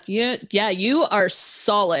 Yeah, you are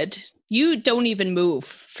solid. You don't even move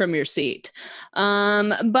from your seat.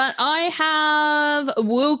 But I have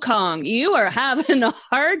Wukong. You are having a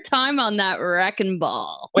hard time on that wrecking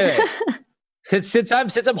ball. Wait. Since I'm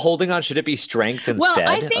holding on, should it be strength instead Well,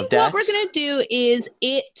 I of think dex? what we're gonna do is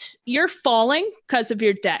you're falling because of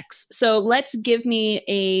your dex. So let's give me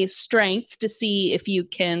a strength to see if you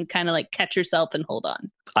can kind of like catch yourself and hold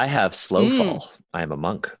on. I have slow fall. I am a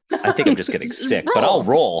monk. I think I'm just getting sick, but I'll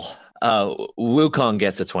roll. Wukong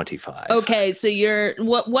gets a 25. Okay, so you're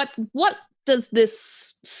what does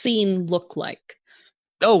this scene look like?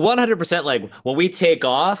 Oh, 100%. Like when we take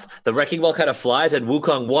off, the wrecking ball kind of flies and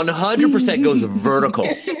Wukong 100% goes vertical.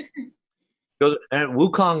 And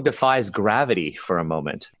Wukong defies gravity for a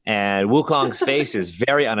moment. And Wukong's face is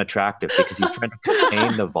very unattractive because he's trying to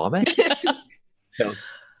contain the vomit.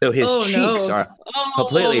 So his cheeks are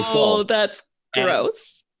completely full. Oh, that's And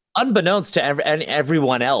gross. unbeknownst to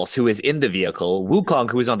everyone else who is in the vehicle, Wukong,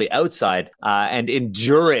 who is on the outside and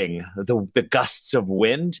enduring the gusts of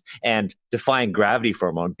wind and defying gravity for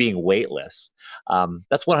a moment, being weightless.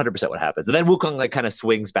 That's 100% what happens. And then Wukong like kind of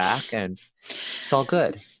swings back and it's all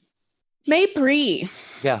good. Maybree.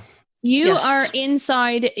 Yeah. You Yes. are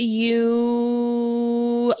inside.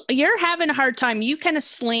 You're having a hard time. You kind of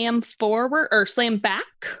slam forward or slam back.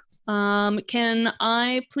 Can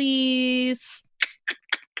I please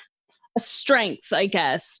a strength, I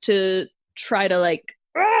guess, to try to like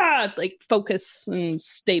focus and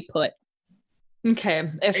stay put.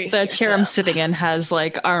 Okay. If Brace the chair I'm yourself. sitting in has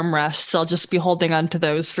like armrests, I'll just be holding on to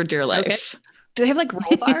those for dear life. Okay. Do they have like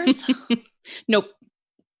roll bars? Nope.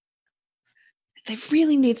 They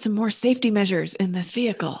really need some more safety measures in this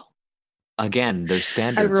vehicle. Again, their I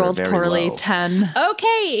standards are rolled very poorly, low. 10.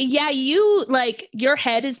 Okay. Yeah, you like your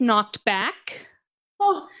head is knocked back.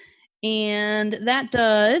 Oh. And that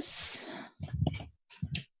does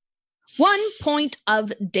 1 point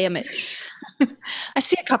of damage. I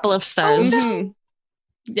see a couple of stars. Mhm.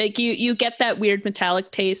 Like you get that weird metallic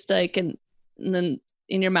taste, like and then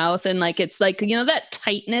in your mouth, and like it's like that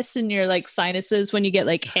tightness in your like sinuses when you get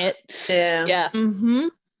like hit. Yeah. Mm-hmm.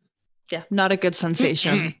 Yeah, not a good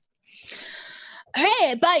sensation.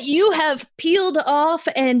 Hey, but you have peeled off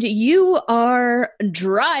and you are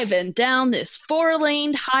driving down this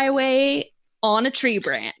 4-lane highway on a tree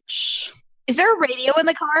branch. Is there a radio in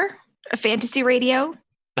the car? A fantasy radio?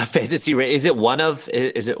 A fantasy is it one of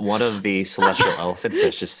the celestial elephants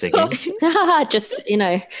that's just singing? Just in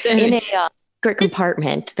a secret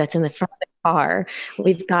compartment that's in the front of the car,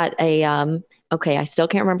 we've got a okay, I still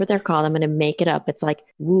can't remember what they're called. I'm going to make it up. It's like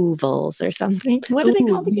woovles or something. What are they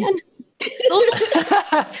called again?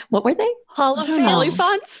 What were they?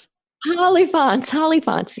 Olifants?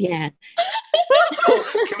 Hollyphants, yeah.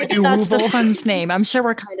 Can we do That's the Wooble? son's name. I'm sure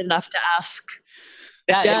we're kind enough to ask.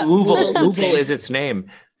 Yeah, Wooble. Wooble's Wooble name. is its name.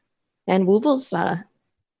 And Woovles,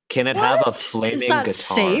 Can it have a Is flaming that guitar?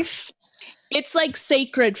 safe? It's like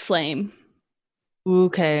sacred flame.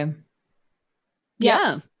 Okay.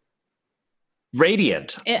 Yeah.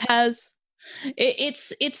 Radiant. It has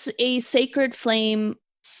it's a sacred flame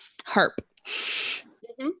harp.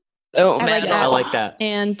 Oh I man, like that. I like that.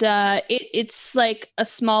 And it's like a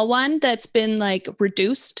small one that's been like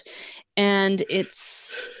reduced, and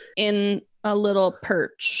it's in a little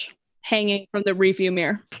perch. hanging from the review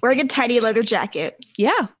mirror. Wearing a tiny leather jacket.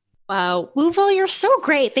 Yeah. Wow. Woovel, you're so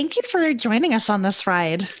great. Thank you for joining us on this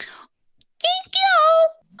ride. Thank you.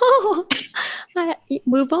 Oh,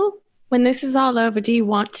 Wooble, when this is all over, do you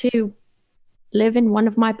want to live in one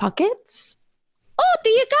of my pockets? Oh, do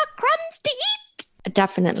you got crumbs to eat?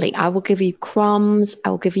 Definitely. I will give you crumbs. I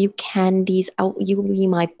will give you candies. You will be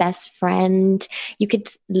my best friend. You could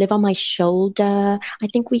live on my shoulder. I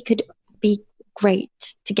think we could be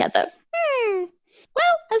great together.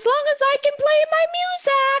 Well, as long as I can play my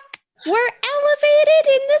music, we're elevated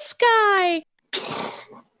in the sky.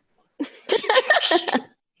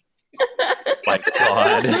 My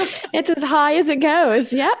God. It's as high as it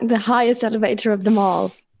goes. Yeah, the highest elevator of them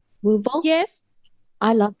all. Woovel? Yes?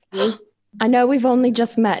 I love you. I know we've only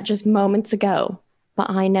just met just moments ago, but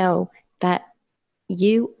I know that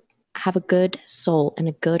you have a good soul and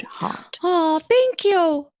a good heart. Oh, thank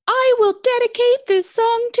you. I will dedicate this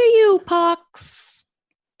song to you, Pox.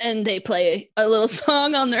 And they play a little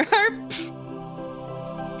song on their harp.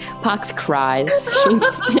 Pox cries.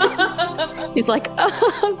 She's like,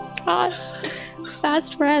 oh gosh,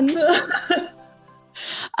 fast friends. So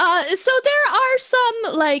there are some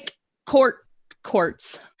like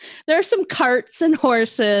courts. There are some carts and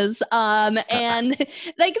horses, and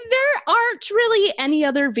like there aren't really any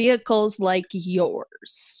other vehicles like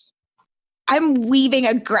yours. I'm weaving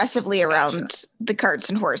aggressively around the carts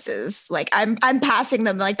and horses. Like I'm passing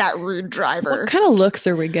them like that rude driver. What kind of looks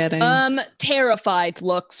are we getting? Terrified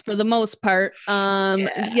looks for the most part. People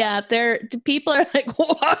are like,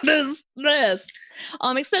 what is this?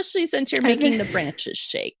 Especially since you're making the branches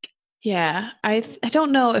shake. Yeah, I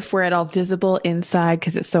don't know if we're at all visible inside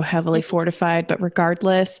because it's so heavily fortified, but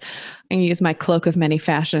regardless, I can use my cloak of many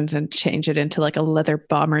fashions and change it into like a leather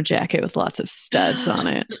bomber jacket with lots of studs on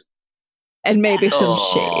it. And maybe some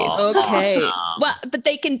shades. Okay. Awesome. Well, but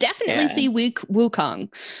they can definitely see Wukong.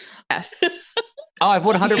 Yes. Oh, I've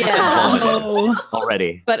 100% fallen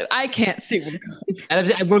already. But I can't see Wukong.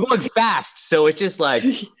 And we're going fast, so it's just like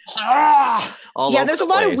there's a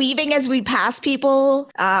lot of weaving as we pass people.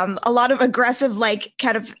 A lot of aggressive, like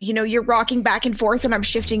kind of, you're rocking back and forth and I'm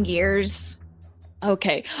shifting gears.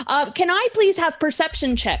 Okay. Can I please have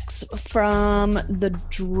perception checks from the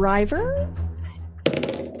driver?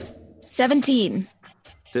 17.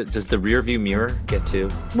 Does the rear view mirror get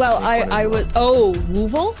to? Well, I would. Oh,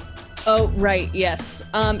 Woovel? Oh, right. Yes.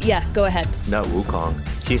 Yeah, go ahead. No, Wukong.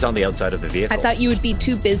 He's on the outside of the vehicle. I thought you would be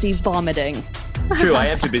too busy vomiting. True, I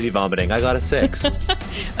am too busy vomiting. I got a 6.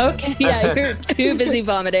 Okay, yeah, you're too busy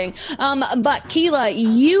vomiting. But Keela,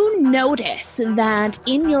 you notice that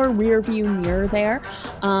in your rear view mirror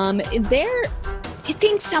you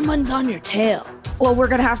think someone's on your tail. Well, we're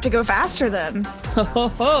going to have to go faster then.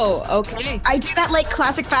 Oh, okay. I do that like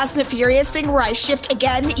classic Fast and Furious thing where I shift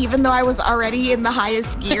again, even though I was already in the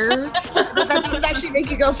highest gear. But that doesn't actually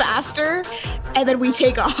make you go faster. And then we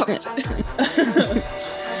take off.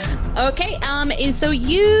 Okay, so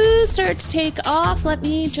you start to take off. Let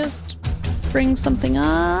me just bring something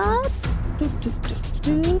up.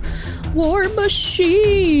 War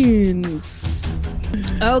machines.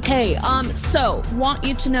 Okay, so want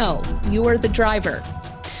you to know you are the driver.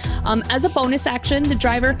 As a bonus action, the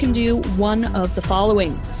driver can do one of the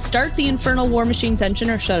following. Start the Infernal War Machine's engine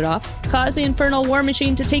or shut it off. Cause the Infernal War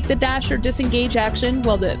Machine to take the dash or disengage action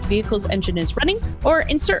while the vehicle's engine is running. Or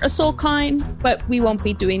insert a soul coin, but we won't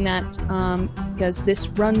be doing that because this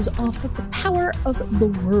runs off of the power of the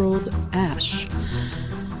World Ash.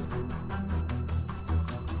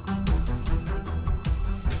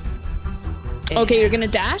 Okay, you're gonna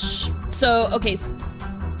dash. So, okay. So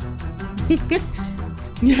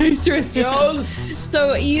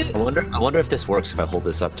you. I wonder if this works if I hold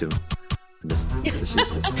this up to this.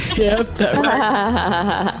 Yep.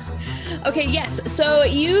 Okay. Yes. So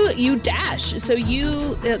you dash. So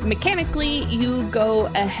you mechanically you go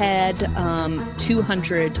ahead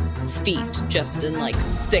 200 feet just in like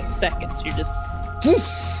 6 seconds. You're just.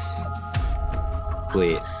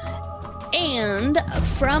 Wait. And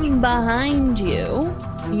from behind you,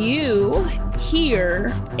 you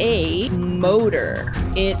hear a motor.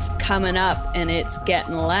 It's coming up and it's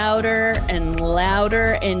getting louder and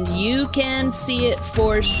louder, and you can see it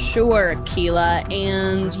for sure, Keela,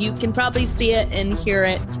 and you can probably see it and hear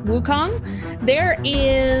it. Wukong, there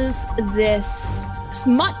is this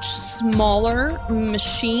much smaller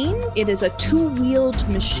machine. It is a 2-wheeled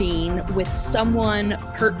machine with someone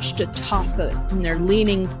perched atop it, and they're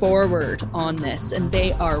leaning forward on this, and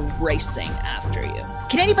they are racing after you.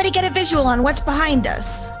 Can anybody get a visual on what's behind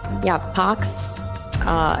us? Yeah, Pox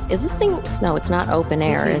Is this thing? No, it's not open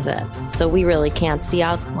air, is it? So we really can't see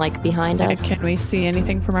out like behind us. Can we see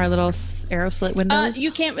anything from our little arrow slit windows?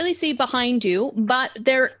 You can't really see behind you, but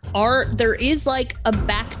there is like a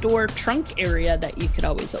backdoor trunk area that you could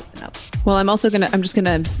always open up. Well, I'm just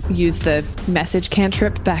gonna use the message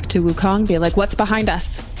cantrip back to Wukong. Be like, what's behind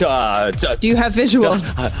us? Do you have visual?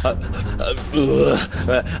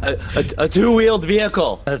 A two-wheeled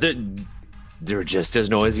vehicle. They're just as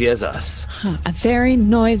noisy as us. A very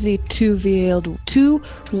noisy two-wheeled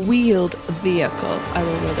vehicle. I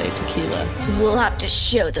will relay tequila. We'll have to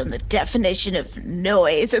show them the definition of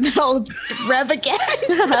noise, and they'll rev again.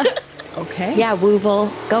 Okay. Yeah,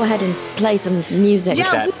 Wooble, go ahead and play some music.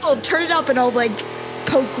 Yeah, Wooble, turn it up, and I'll like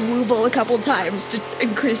poke Wooble a couple times to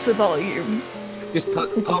increase the volume. Just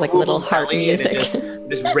Just like little harp music.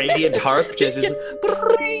 This radiant harp just is.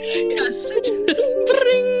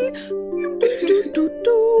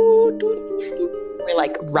 We're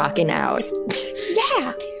like rocking out.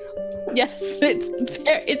 Yeah. Yes,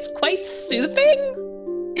 it's quite soothing.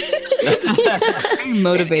 Very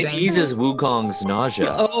motivating. It eases Wukong's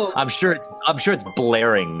nausea. Oh. I'm sure it's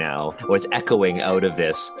blaring now, or it's echoing out of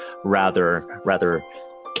this rather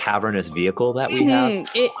cavernous vehicle that we have.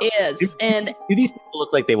 It is. And do these people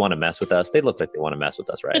look like they want to mess with us? They look like they want to mess with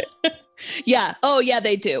us, right? yeah. Oh yeah,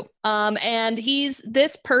 they do. And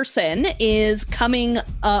this person is coming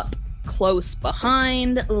up close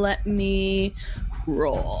behind. Let me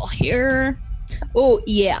roll here. Oh,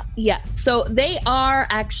 yeah. So they are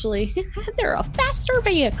actually, they're a faster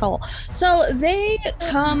vehicle. So they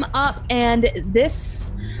come up, and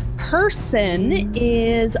this person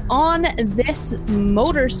is on this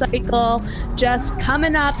motorcycle just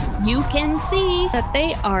coming up. You can see that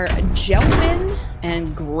they are jumping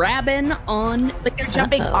and grabbing on. Like they're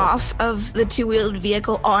jumping off of the two-wheeled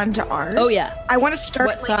vehicle onto ours. Oh, yeah. I want to start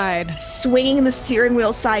What side? swinging the steering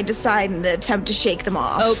wheel side to side in an attempt to shake them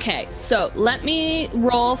off. Okay, so let me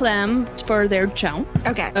roll them for their jump.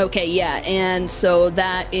 Okay, yeah, and so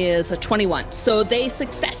that is a 21. So they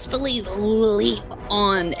successfully leap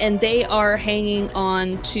on, and they are hanging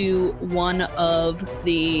on to one of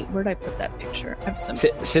the. Where did I put that picture? I have some.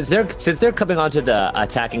 Since they're coming onto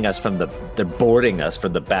attacking us from they're boarding us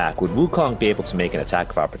from the back, would Wukong be able to make an attack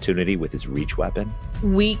of opportunity with his reach weapon?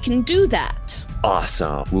 We can do that.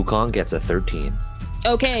 Awesome. Wukong gets a 13.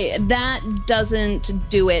 Okay, that doesn't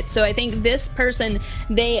do it. So I think this person,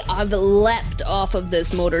 they have leapt off of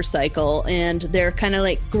this motorcycle, and they're kind of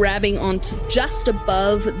like grabbing onto just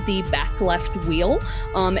above the back left wheel.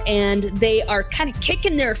 And they are kind of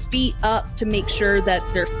kicking their feet up to make sure that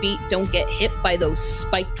their feet don't get hit by those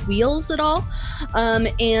spiked wheels at all.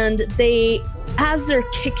 And they, as they're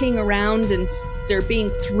kicking around and they're being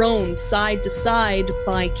thrown side to side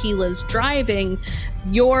by Keela's driving,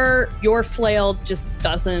 your flail just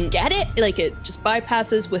doesn't get it. Like, it just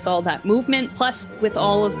bypasses with all that movement. Plus, with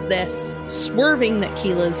all of this swerving that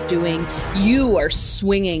Keela's doing, you are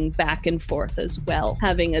swinging back and forth as well,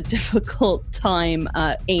 having a difficult time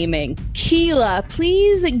aiming. Keela,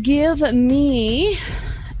 please give me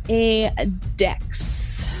a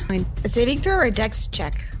dex. a saving throw or a dex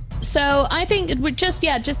check? So I think it would just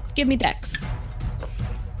give me dex.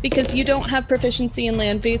 Because you don't have proficiency in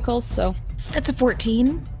land vehicles, so. That's a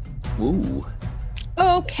 14. Ooh.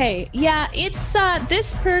 Okay, yeah, it's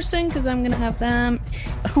this person, because I'm gonna have them.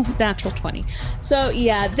 Oh, natural 20. So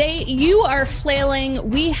yeah, you are flailing.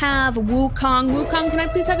 We have Wukong. Wukong, can I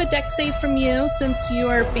please have a dex save from you, since you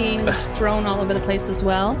are being thrown all over the place as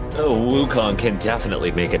well? Oh, Wukong can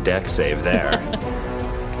definitely make a dex save there.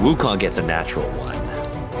 Wukong gets a natural 1.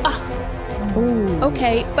 Ooh.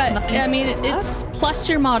 Okay, but I mean, it's plus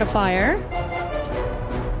your modifier.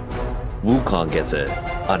 Wukong gets a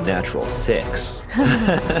unnatural 6.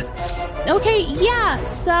 Okay, yeah,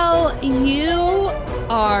 so you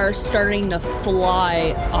are starting to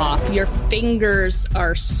fly off. Your fingers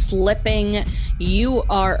are slipping. You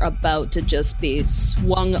are about to just be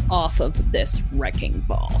swung off of this wrecking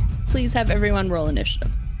ball. Please have everyone roll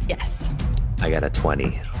initiative. Yes. I got a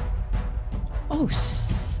 20. Oh,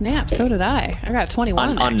 snap. So did I. I got a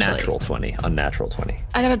 21. Unnatural 20. Unnatural 20.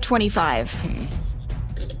 I got a 25.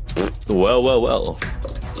 Well.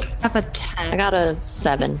 I have a 10. I got a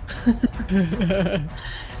 7.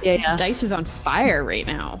 Yeah. Dice is on fire right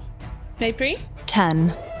now. Maypri?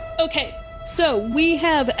 10. Okay, so we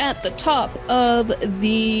have at the top of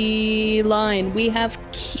the line, we have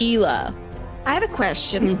Keela. I have a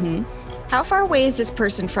question. Mm-hmm. How far away is this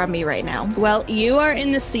person from me right now? Well, you are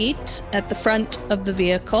in the seat at the front of the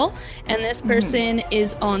vehicle, and this person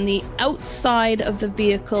is on the outside of the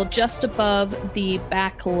vehicle, just above the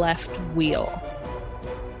back left wheel.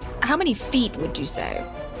 how many feet would you say?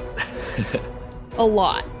 A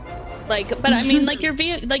lot. Like, but I mean, like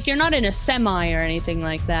you're not in a semi or anything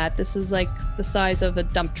like that. This is like the size of a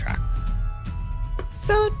dump truck.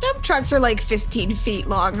 So dump trucks are like 15 feet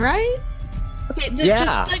long, right? Okay,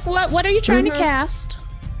 just like what are you trying to cast?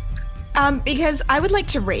 Because I would like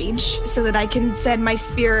to rage so that I can send my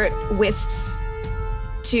spirit wisps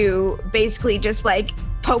to basically just like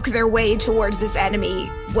poke their way towards this enemy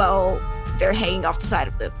while they're hanging off the side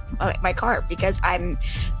of my car, because I'm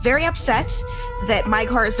very upset that my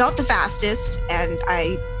car is not the fastest and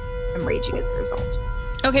I am raging as a result.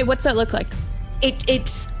 Okay, what's that look like?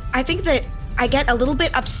 It's I think that I get a little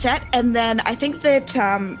bit upset, and then I think that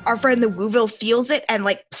our friend the Wooville feels it and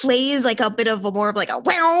like plays like a bit of a more of like a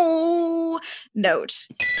wow note.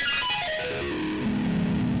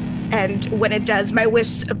 And when it does, my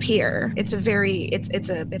whiffs appear. It's a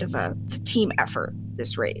bit of a team effort,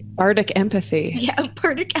 this raid. Bardic empathy. Yeah,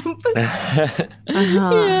 bardic empathy.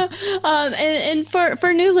 Yeah. And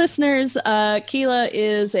for new listeners, Keela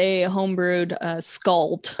is a homebrewed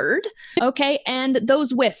scald. Okay, and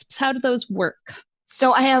those wisps, how do those work?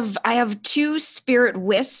 So I have 2 spirit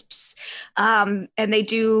wisps, and they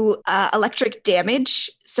do electric damage.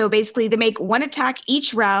 So basically, they make 1 attack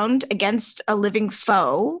each round against a living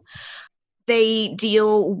foe. They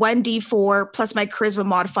deal 1d4 plus my charisma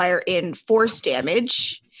modifier in force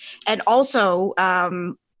damage, and also,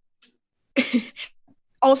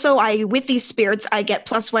 with these spirits, I get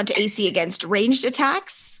 +1 to AC against ranged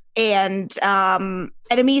attacks. And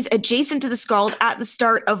enemies adjacent to the Scald at the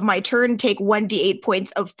start of my turn take 1d8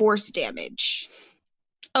 points of force damage.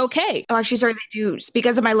 Okay. Oh, actually, sorry, they do.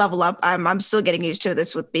 Because of my level up, I'm still getting used to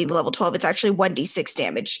this with being level 12. It's actually 1d6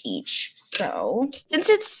 damage each. So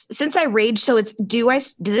since I rage, so it's do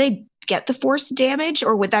they get the force damage,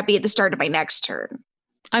 or would that be at the start of my next turn?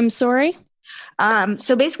 I'm sorry.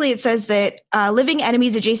 So basically it says that living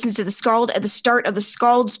enemies adjacent to the Scald at the start of the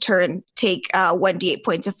Scald's turn take 1d8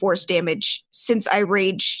 points of force damage. Since I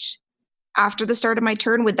raged after the start of my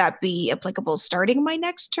turn, would that be applicable starting my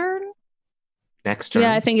next turn? Next turn?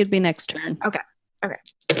 Yeah, I think it'd be next turn. Okay.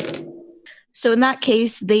 So in that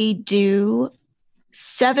case, they do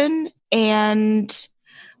 7 and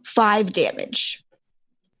 5 damage.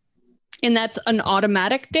 And that's an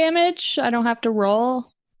automatic damage? I don't have to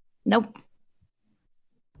roll? Nope.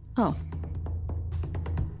 Oh.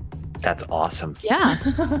 That's awesome. Yeah.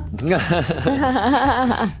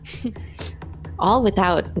 All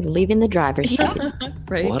without leaving the driver's seat.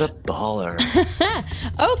 Right. What a baller.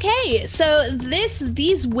 Okay, so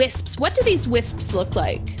these wisps, what do these wisps look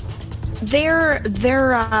like? They're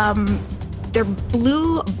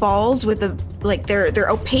blue balls with they're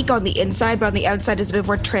opaque on the inside, but on the outside is a bit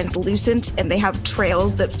more translucent, and they have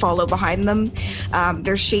trails that follow behind them.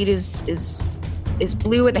 Their shade is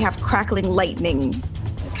blue, and they have crackling lightning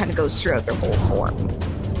that kind of goes throughout their whole form.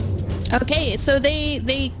 Okay, so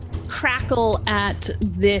they crackle at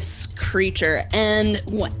this creature, and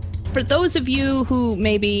for those of you who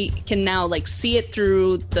maybe can now like see it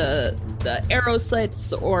through the arrow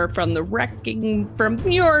slits or from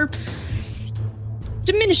your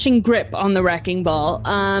diminishing grip on the wrecking ball,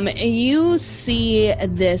 you see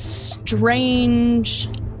this strange,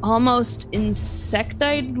 almost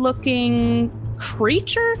insectoid looking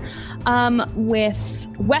creature with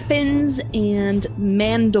weapons and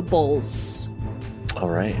mandibles. All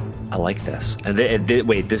right, I like this. And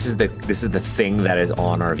wait, this is the thing that is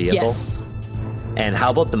on our vehicle? Yes. And how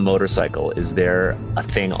about the motorcycle? Is there a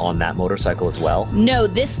thing on that motorcycle as well? No,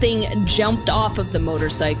 this thing jumped off of the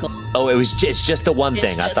motorcycle. Oh, it's just the one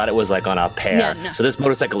thing. I thought it was like on a pair. Yeah, no. So this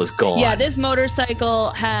motorcycle is gone. Yeah, this motorcycle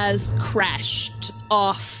has crashed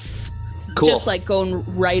off. Cool. Just like going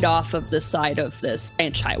right off of the side of this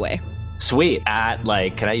branch highway. Sweet. Can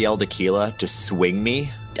I yell to Keela to swing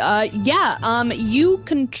me? You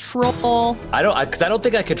control... Because I don't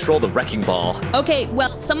think I control the wrecking ball. Okay,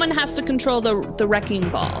 well, someone has to control the wrecking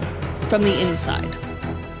ball from the inside.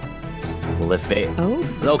 Well, if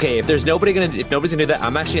nobody's gonna do that,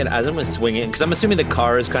 I'm actually as I'm gonna swing it, because I'm assuming the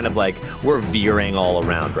car is kind of like we're veering all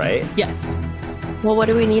around, right? Yes. Well, what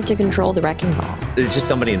do we need to control the wrecking ball? It's just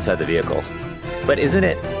somebody inside the vehicle. But isn't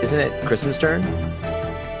it Kristen's turn?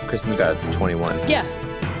 Kristen's got 21. Yeah.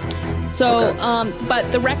 So, Okay.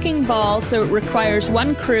 But the wrecking ball, so it requires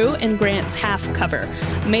 1 crew and grants half cover.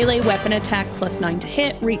 Melee weapon attack +9 to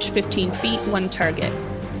hit, reach 15 feet, 1 target.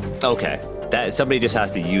 Okay. That somebody just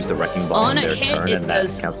has to use the wrecking ball On in a their hit, turn, it and that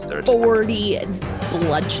does counts as their attack. 40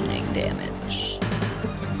 bludgeoning damage.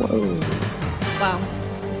 Whoa. Wow.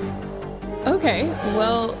 Okay,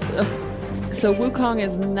 well, so Wukong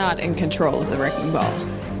is not in control of the wrecking ball.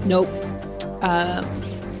 Nope.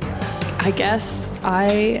 I guess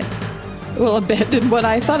I will abandon what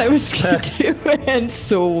I thought I was going to do and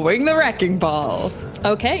swing the wrecking ball.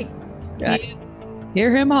 Okay. Yeah.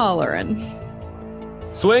 Hear him hollering.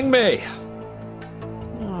 Swing me.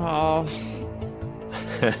 Oh.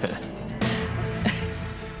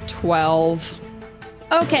 12.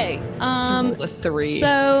 Okay. Rolled a 3.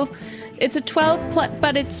 So it's a 12,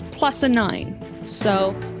 but it's plus a 9.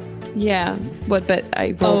 So yeah. What? But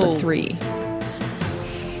I rolled a 3.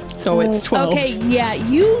 So it's 12. Okay, yeah,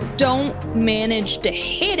 you don't manage to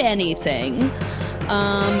hit anything.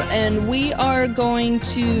 And we are going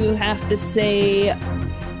to have to say,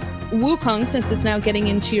 Wukong, since it's now getting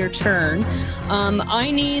into your turn,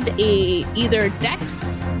 I need either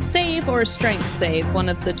Dex save or a Strength save, one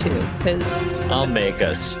of the two. Because I'll make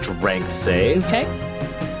a Strength save. Okay.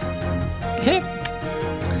 Okay.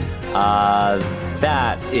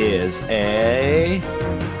 That is a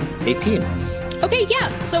 18. Okay,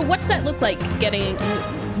 yeah. So what's that look like?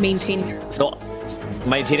 Maintaining. So,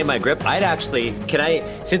 maintaining my grip. I'd actually,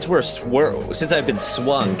 since I've been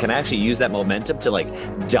swung, can I actually use that momentum to like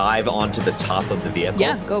dive onto the top of the vehicle?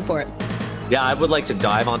 Yeah, go for it. Yeah, I would like to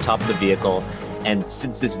dive on top of the vehicle. And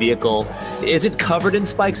since this vehicle isn't covered in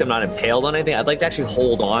spikes, I'm not impaled on anything, I'd like to actually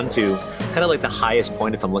hold on to kind of like the highest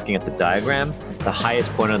point, if I'm looking at the diagram, the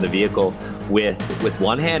highest point on the vehicle with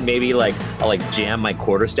one hand. Maybe like I'll like jam my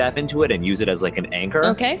quarterstaff into it and use it as like an anchor.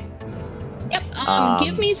 Okay. Yep.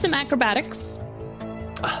 Give me some acrobatics.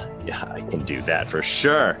 Yeah, I can do that for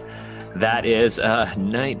sure. That is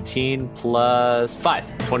 19 plus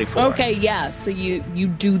 5, 24. Okay, yeah. So you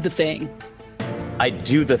do the thing. I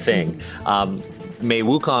do the thing. Can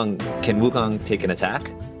Wukong take an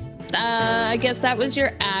attack? I guess that was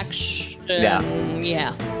your action.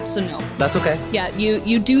 Yeah. So no. That's okay. Yeah,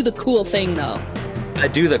 you do the cool thing though. I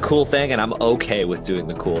do the cool thing, and I'm okay with doing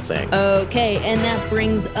the cool thing. Okay, and that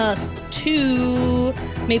brings us to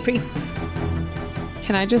Maypri.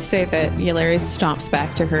 Can I just say that Yularis stomps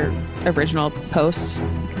back to her original post,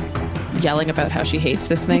 yelling about how she hates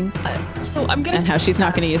this thing, So I'm gonna and how she's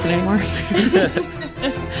not going to use it anymore.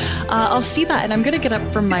 I'll see that, and I'm gonna get up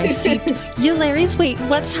from my seat. Yularis, wait,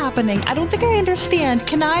 what's happening? I don't think I understand.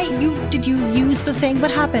 Did you use the thing?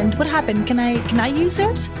 What happened? Can I use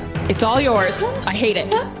it? It's all yours. I hate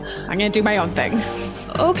it. I'm going to do my own thing.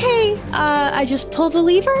 Okay, I just pull the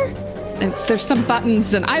lever? And there's some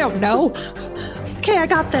buttons, and I don't know. Okay, I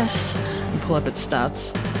got this. And pull up its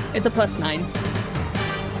stats. It's a +9.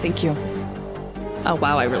 Thank you. Oh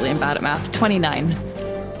wow, I really am bad at math. 29.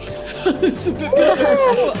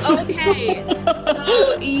 Okay.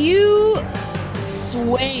 So you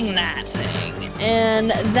swing that thing,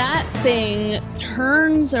 and that thing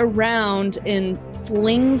turns around and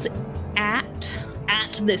flings at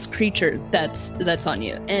this creature that's on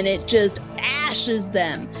you, and it just bashes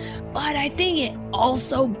them. But I think it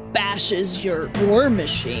also bashes your war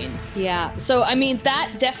machine. Yeah. So, I mean,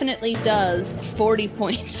 that definitely does 40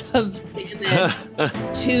 points of damage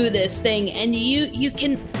to this thing. And you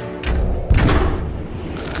can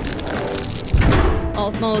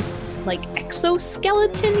almost like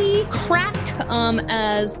exoskeleton-y crack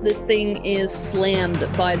as this thing is slammed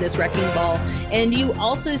by this wrecking ball. And you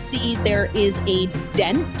also see there is a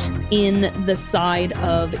dent in the side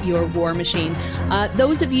of your war machine.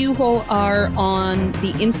 Those of you who are on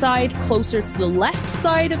the inside, closer to the left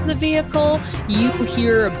side of the vehicle, you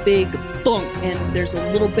hear a big thunk, and there's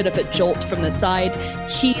a little bit of a jolt from the side.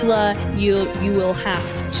 Keela, you will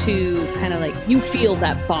have to kind of like, you feel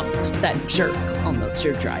that bump, that jerk on those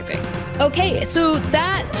you're driving. Okay, so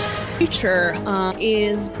that creature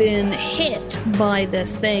is been hit by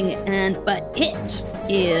this thing, but it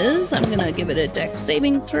is, I'm gonna give it a dex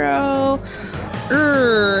saving throw.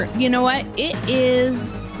 You know what? It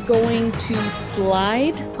is going to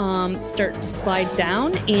start to slide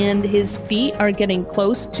down, and his feet are getting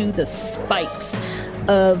close to the spikes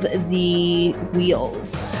of the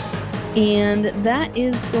wheels. And that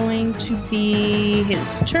is going to be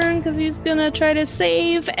his turn because he's gonna try to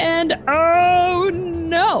save, and oh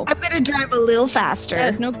no! I'm gonna drive a little faster. That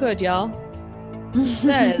is no good, y'all.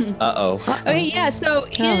 That is. Okay, yeah, so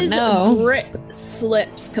his grip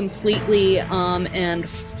slips completely and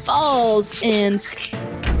falls, and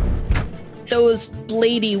those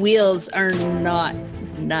blady wheels are not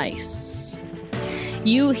nice.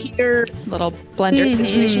 You hear little blender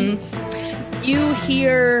situation. You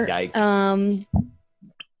hear Yikes.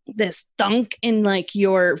 This thunk in like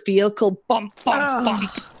your vehicle, bump,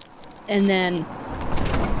 bump, and then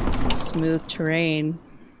smooth terrain.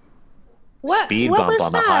 Speed bump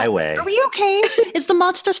on the highway. Are we okay? Is the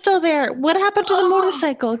monster still there? What happened to the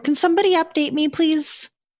motorcycle? Can somebody update me, please?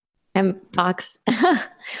 And Pox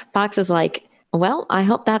is like, well, I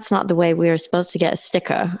hope that's not the way we were supposed to get a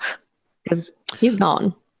sticker, because he's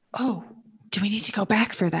gone. Oh, do we need to go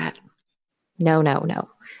back for that? No.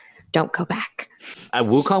 Don't go back.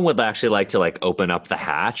 Wukong would actually like to open up the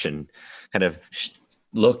hatch and kind of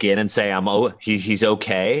look in and say, he's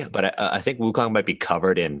okay. But I think Wukong might be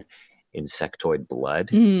covered in insectoid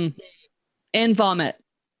blood. And vomit.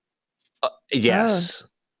 Yes.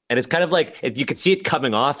 And it's kind of like, if you could see it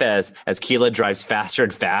coming off as Keela drives faster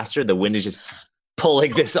and faster, the wind is just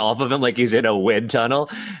pulling this off of him like he's in a wind tunnel.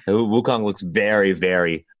 And Wukong looks very,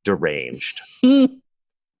 very deranged. And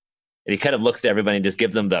he kind of looks to everybody and just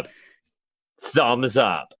gives them the thumbs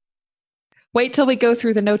up. Wait till we go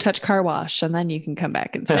through the no-touch car wash, and then you can come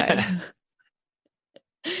back inside.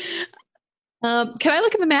 Can I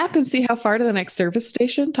look at the map and see how far to the next service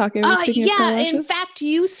station? In fact,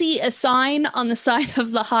 you see a sign on the side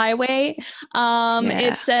of the highway.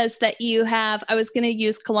 It says that you have, I was going to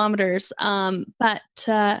use kilometers, but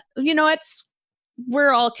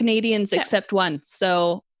we're all Canadians except one.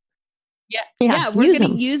 So we're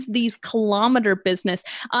going to use these kilometer business.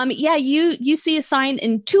 You see a sign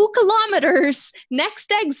in 2 kilometers,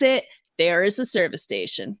 next exit, there is a service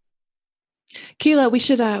station. Keela, we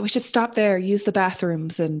should stop there, use the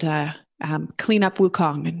bathrooms, and clean up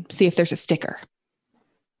Wukong and see if there's a sticker.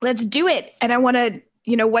 Let's do it. And I want to,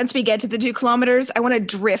 once we get to the 2 kilometers, I want to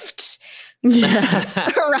drift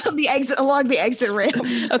around the exit, along the exit ramp.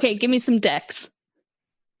 Okay, give me some dex.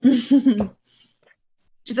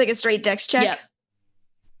 Just like a straight dex check. Yep.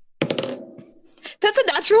 That's a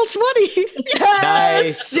natural 20. Yes!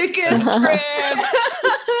 Nice. Sickest drift.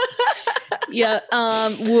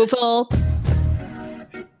 Woofle.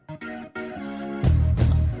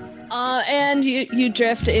 And you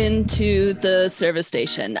drift into the service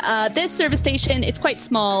station. This service station, it's quite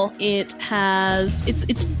small. It's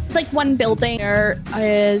like one building. There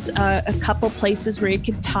is a couple places where you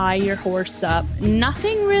could tie your horse up.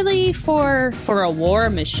 Nothing really for a war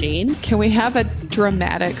machine. Can we have a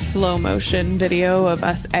dramatic slow motion video of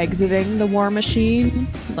us exiting the war machine?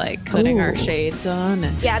 Like putting our shades on.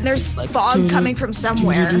 And there's fog coming from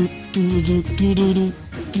somewhere.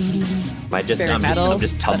 I'm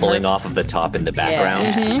just tumbling off of the top in the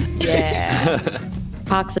background.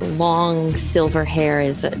 Pox's long silver hair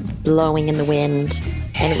is blowing in the wind,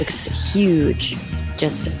 and it looks huge.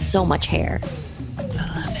 Just so much hair. I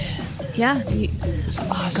love it. Yeah. It's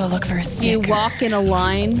awesome. Go look for a sticker. You walk in a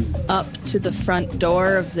line up to the front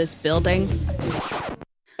door of this building.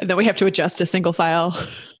 And then we have to adjust to single file.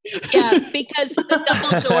 Yeah, because the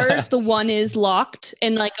double doors, the one is locked.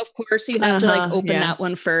 And of course, you have to open that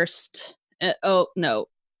one first. No.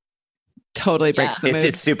 Totally breaks the mood.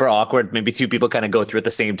 It's super awkward. Maybe 2 people kind of go through at the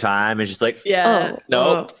same time. It's just like,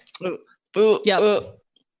 nope. Yep.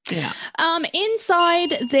 Yeah.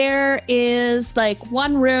 Inside there is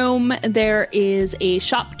one room. There is a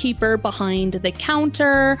shopkeeper behind the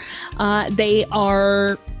counter. They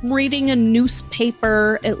are reading a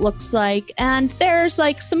newspaper, it looks like, and there's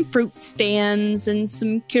some fruit stands and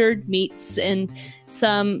some cured meats and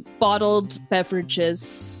some bottled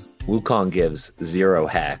beverages. Wukong gives 0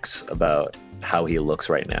 hacks about how he looks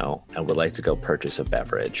right now and would like to go purchase a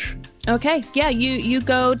beverage. Okay, yeah, you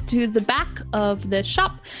go to the back of the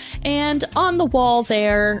shop, and on the wall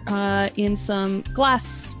there, in some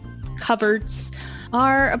glass cupboards,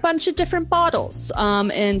 are a bunch of different bottles.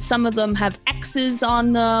 And some of them have X's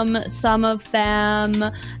on them. Some of them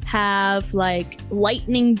have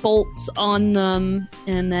lightning bolts on them.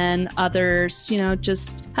 And then others,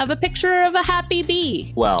 just have a picture of a happy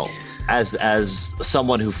bee. Well, as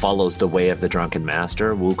someone who follows the way of the Drunken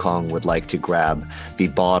Master, Wukong would like to grab the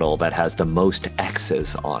bottle that has the most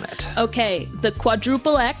X's on it. Okay, the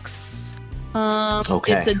quadruple X.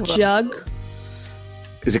 It's a jug.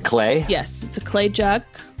 Is it clay? Yes, it's a clay jug.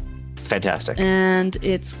 Fantastic. And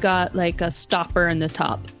it's got a stopper in the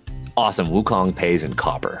top. Awesome. Wukong pays in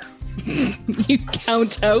copper. You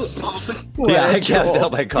count out? I count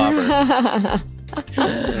out my copper.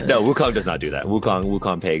 No, Wukong does not do that.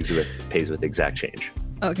 Wukong pays with exact change.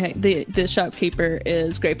 Okay, the shopkeeper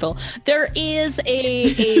is grateful. There is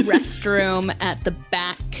a restroom at the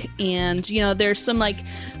back, and there's some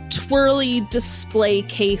twirly display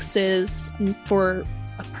cases for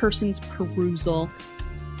a person's perusal.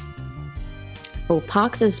 Oh,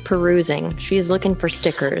 Pox is perusing. She's looking for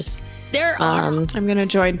stickers. There are. I'm going to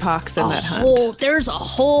join Pox in that hunt. There's a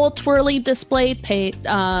whole twirly display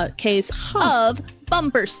case of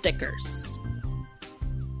bumper stickers.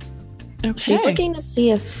 Okay. She's looking to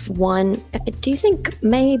see if one. Do you think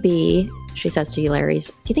maybe, she says to you,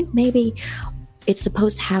 Larry's, do you think maybe it's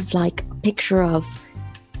supposed to have a picture of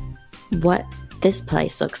what this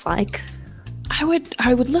place looks like. I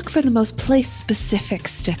would look for the most place-specific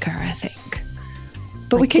sticker, I think.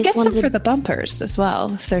 But Like we could this get some one's for the bumpers as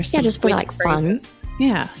well, if there's some just for, witty like, fun. phrases.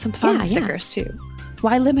 Yeah, some fun Yeah, yeah. stickers too.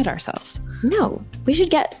 Why limit ourselves? No, we should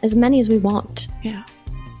get as many as we want. Yeah.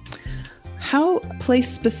 How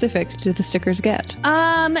place-specific do the stickers get?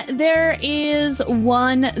 There is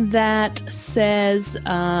one that says,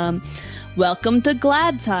 welcome to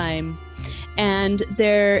Glad Time. And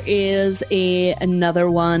there is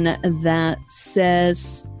another one that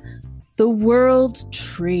says the World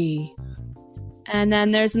Tree. And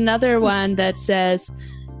then there's another one that says,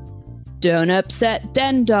 don't upset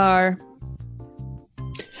Dendar.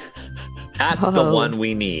 That's the one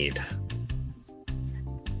we need.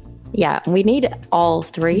 Yeah, we need all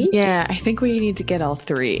 3. Yeah, I think we need to get all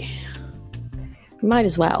 3. Might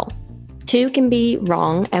as well. 2 can be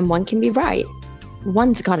wrong and 1 can be right.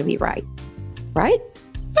 1's got to be right. Right?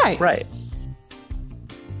 Right.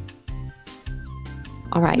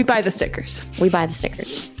 All right. We buy the stickers. We buy the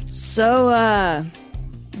stickers. So,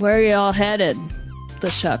 where are y'all headed? The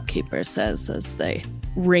shopkeeper says as they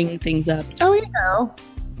ring things up. Oh, you know,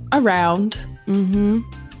 around.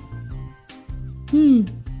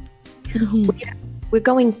 We're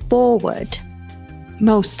going forward,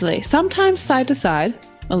 Mostly. Sometimes side to side,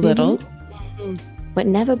 a little. but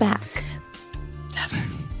never back.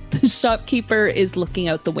 The shopkeeper is looking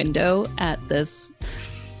out the window at this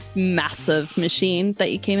massive machine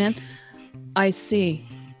that you came in. I see.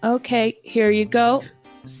 Okay, here you go.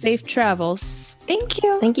 Safe travels. Thank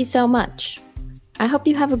you. Thank you so much. I hope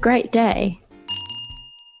you have a great day.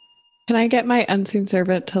 Can I get my unseen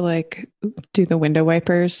servant to like do the window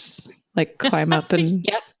wipers? Like climb up and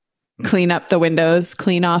Yep. clean up the windows,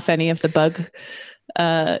 clean off any of the bug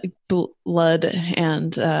blood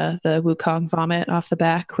and the Wukong vomit off the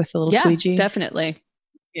back with the little Yeah, squeegee. definitely.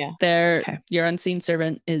 Yeah. Okay. Your unseen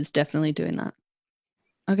servant is definitely doing that.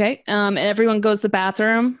 Okay. And everyone goes to the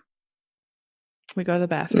bathroom. We go to the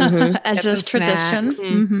bathroom. As Get is some tradition.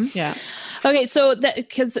 snacks. Mhm. Yeah. Okay, so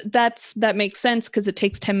that makes sense because it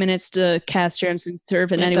takes 10 minutes to cast your unseen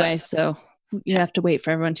servant It anyway. does. So you have to wait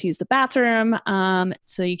for everyone to use the bathroom.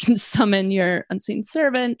 So you can summon your unseen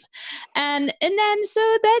servant, and then so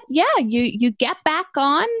that you get back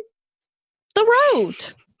on the road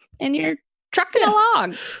and you're trucking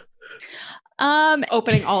along.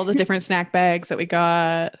 Opening all the different snack bags that we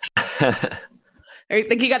got.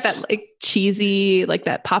 Like you got that like cheesy, like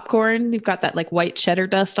that popcorn. You've got that like white cheddar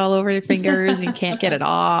dust all over your fingers. And you can't get it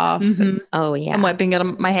off. Mhm. Oh, yeah. I'm wiping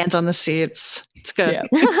my hands on the seats. It's good.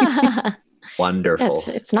 Yeah. Wonderful.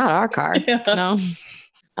 It's not our car. No.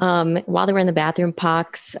 While they were in the bathroom,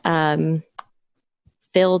 Pox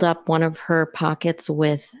filled up one of her pockets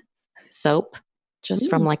with soap, just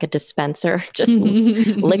from like a dispenser, just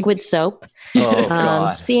liquid soap. Oh,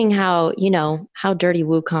 God. Seeing how dirty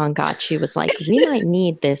Wukong got, she was like, we might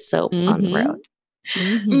need this soap on the road.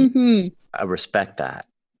 Mm-hmm. I respect that.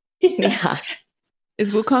 Yeah.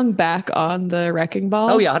 Is Wukong back on the wrecking ball?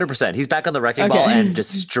 Oh, yeah, 100%. He's back on the wrecking ball Okay. and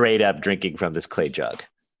just straight up drinking from this clay jug.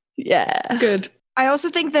 Yeah. Good. I also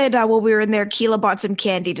think that while we were in there, Keela bought some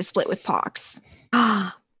candy to split with Pox.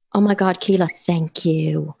 Oh my God, Keela, thank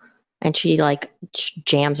you. And she like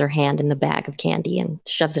jams her hand in the bag of candy and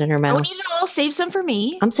shoves it in her Don't mouth. eat it all. Save some for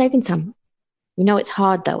me. I'm saving some. You know, it's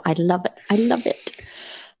hard though. I love it. I love it.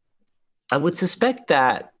 I would suspect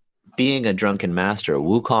that being a drunken master,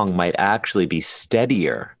 Wukong might actually be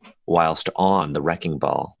steadier whilst on the wrecking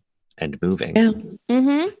ball and moving. Yeah.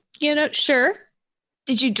 Mm-hmm. Sure.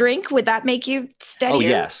 Did you drink? Would that make you steadier? Oh,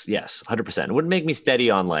 yes, 100%. It wouldn't make me steady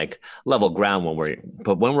on like level ground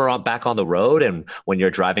but when we're back on the road and when you're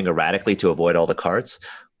driving erratically to avoid all the carts,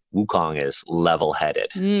 Wukong is level-headed.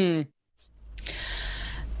 Mm.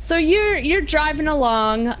 So you're driving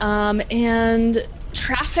along, and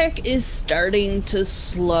traffic is starting to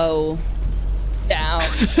slow down.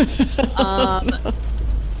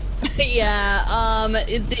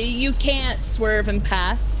 You can't swerve and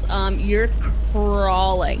pass. You're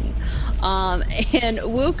crawling. And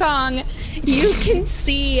Wukong, you can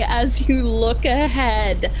see as you look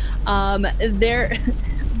ahead,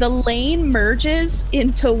 the lane merges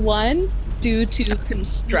into one due to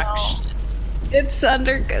construction. It's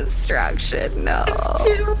under construction. No. It's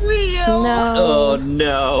too real. No. Oh,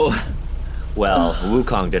 no. Well,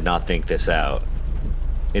 Wukong did not think this out.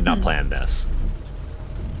 Did not plan this.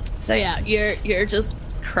 So yeah, you're just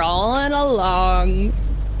crawling along.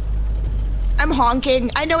 I'm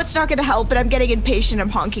honking. I know it's not going to help, but I'm getting impatient. I'm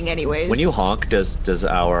honking anyways. When you honk, does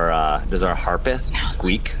our harpist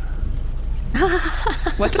squeak?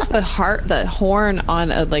 What does the horn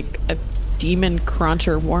on a demon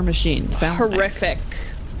cruncher war machine sound Horrific.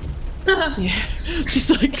 Yeah. Just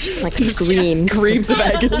like screams of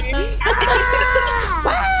agony.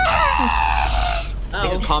 I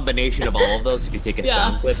think a combination of all of those, if you take a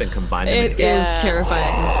sound clip and combine them It is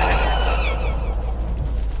terrifying.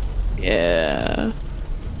 Yeah.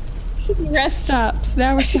 Rest stops.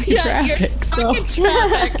 Now we're stuck in traffic. You're stuck in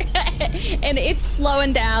traffic. And it's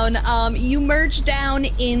slowing down. You merge down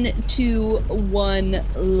into one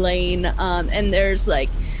lane, and there's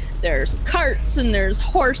carts and there's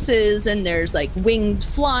horses and there's like winged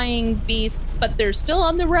flying beasts, but they're still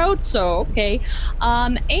on the road, so okay.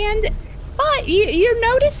 But you're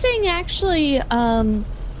noticing actually,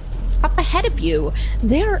 up ahead of you,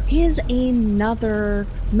 there is another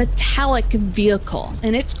metallic vehicle,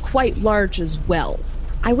 and it's quite large as well.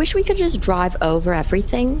 I wish we could just drive over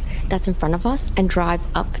everything that's in front of us and drive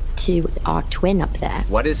up to our twin up there.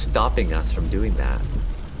 What is stopping us from doing that?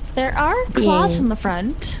 There are claws in the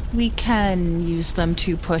front. We can use them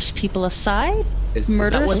to push people aside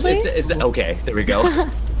murderously. Is that okay, there we go.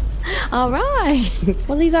 All right.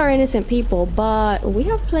 Well, these are innocent people, but we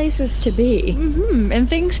have places to be. Mm-hmm. And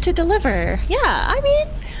things to deliver. Yeah, I mean,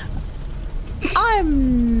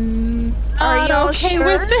 I'm not okay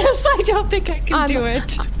with this. I don't think I can do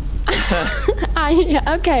it.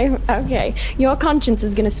 Okay. Your conscience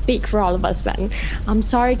is going to speak for all of us then. I'm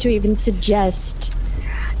sorry to even suggest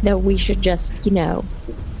that we should just, rid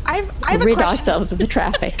ourselves of the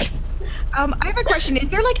traffic. I have a question. Is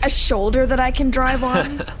there like a shoulder that I can drive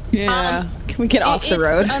on? Yeah. Can we get off the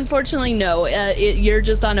road? Unfortunately, no. You're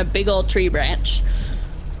just on a big old tree branch.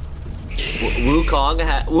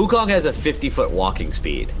 Wukong has a 50-foot walking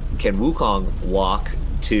speed. Can Wukong walk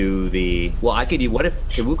to the? Well, can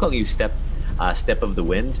Wukong use step of the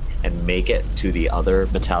wind and make it to the other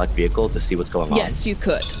metallic vehicle to see what's going on? Yes, you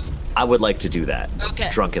could. I would like to do that. Okay.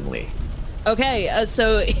 Drunkenly. Okay,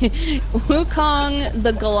 so Wukong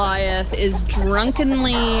the Goliath is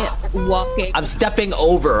drunkenly walking. I'm stepping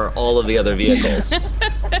over all of the other vehicles.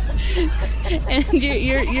 And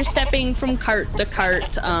you're stepping from cart to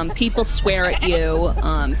cart. People swear at you.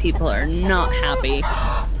 People are not happy.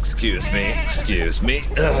 Excuse me.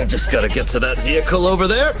 Just gotta get to that vehicle over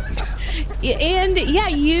there. And yeah,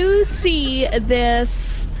 you see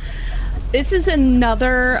this. This is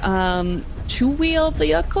another two-wheel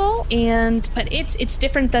vehicle, but it's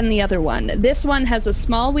different than the other one. This one has a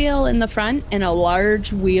small wheel in the front and a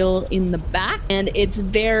large wheel in the back, and it's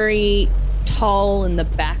very tall in the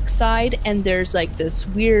backside, and there's like this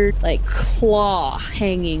weird like claw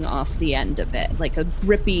hanging off the end of it, like a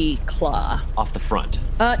grippy claw. Off the front?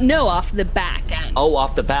 No, off the back end. Oh,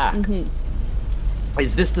 off the back. Mm-hmm.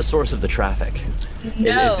 Is this the source of the traffic?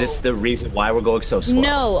 No. Is this the reason why we're going so slow?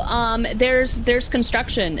 No, there's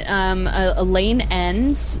construction. A lane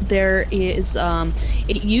ends. There is,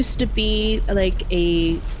 it used to be like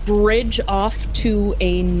a bridge off to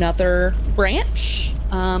another branch,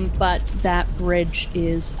 but that bridge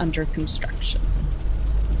is under construction.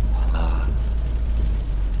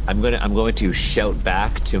 I'm going to shout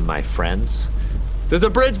back to my friends. There's a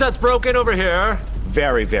bridge that's broken over here.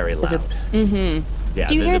 Very, very loud. Mm-hmm. Yeah,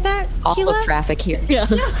 do you hear that? All Keela? of traffic here. Yeah,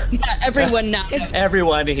 everyone now.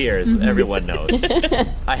 Everyone hears. Everyone knows.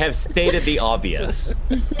 I have stated the obvious.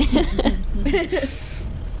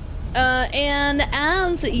 And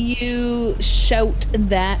as you shout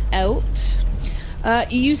that out,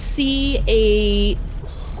 you see a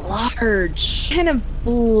large, kind of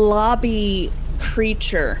blobby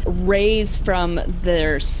creature raise from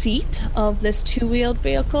their seat of this two-wheeled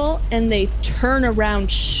vehicle, and they turn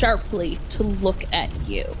around sharply to look at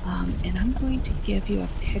you. And I'm going to give you a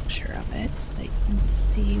picture of it so that you can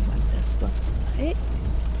see what this looks like.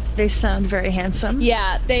 They sound very handsome.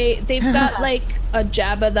 Yeah, they've got like a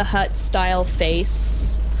Jabba the Hutt style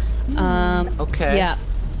face. Okay. Yeah,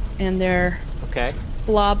 and they're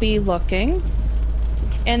blobby looking,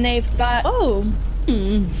 and they've got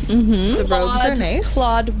the robes are nice.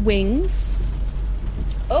 Clawed wings.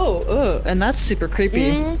 And that's super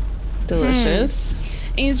creepy. Delicious.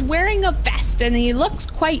 And he's wearing a vest, and he looks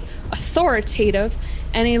quite authoritative,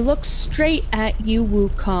 and he looks straight at you,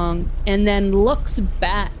 Wukong, and then looks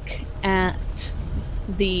back at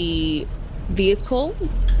the vehicle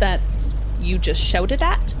that you just shouted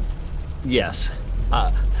at. Yes.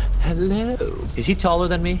 Hello. Is he taller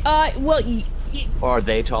than me? Well, or are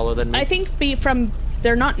they taller than me? I think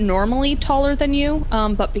they're not normally taller than you,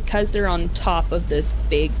 but because they're on top of this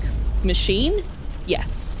big machine,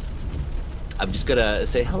 yes. I'm just gonna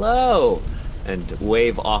say hello and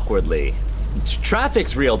wave awkwardly.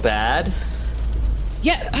 Traffic's real bad.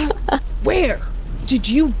 Yeah. Where did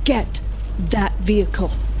you get that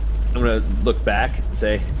vehicle? I'm gonna look back and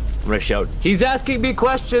say, I'm gonna shout, he's asking me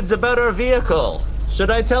questions about our vehicle. Should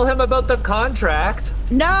I tell him about the contract?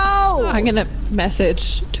 No! I'm gonna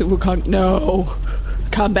message to Wukong. No,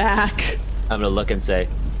 come back. I'm gonna look and say,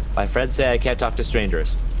 my friends say I can't talk to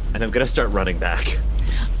strangers. And I'm gonna start running back.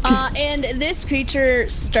 And this creature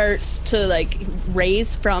starts to like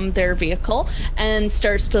raise from their vehicle and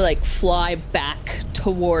starts to like fly back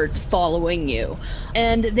towards following you.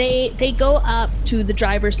 And they go up to the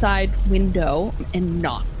driver's side window and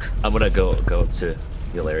knock. I'm gonna go up to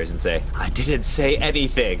Hilarious and say, I didn't say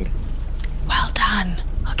anything. Well done.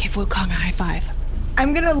 I'll give Wukong a high five.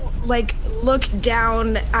 I'm gonna like look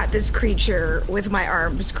down at this creature with my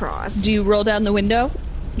arms crossed. Do you roll down the window?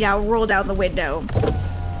 Yeah, I'll roll down the window.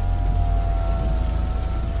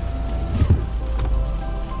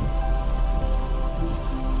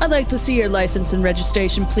 I'd like to see your license and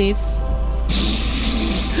registration, please.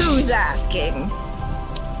 Who's asking?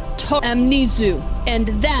 Amnesu, and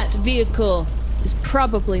that vehicle is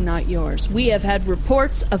probably not yours. We have had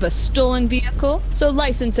reports of a stolen vehicle, so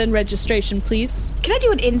license and registration, please. Can I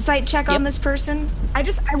do an insight check on this person? I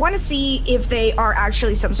want to see if they are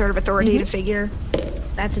actually some sort of authoritative figure.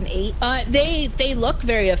 That's an 8. They look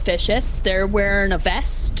very officious. They're wearing a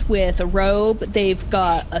vest with a robe. They've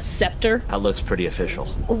got a scepter. That looks pretty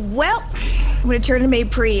official. Well, I'm going to turn to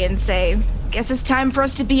Maypri and say, guess it's time for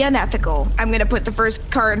us to be unethical. I'm going to put the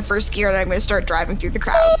first car in first gear and I'm going to start driving through the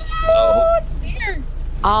crowd. Oh. Dear.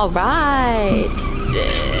 All right.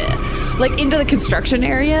 Like into the construction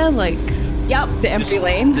area, like the empty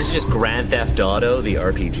lane. This is just Grand Theft Auto, the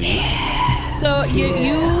RPG. So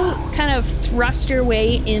you kind of thrust your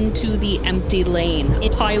way into the empty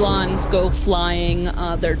lane. Pylons go flying.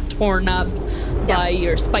 They're torn up by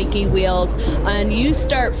your spiky wheels. And you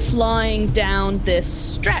start flying down this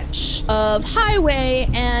stretch of highway,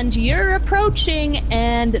 and you're approaching,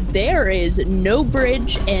 and there is no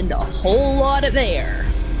bridge and a whole lot of air.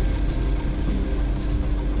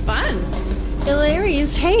 Fun.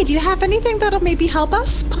 Hilarious. Hey, do you have anything that'll maybe help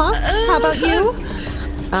us? Pox, how about you?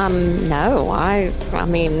 No, I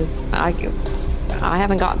mean, I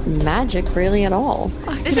haven't got magic really at all.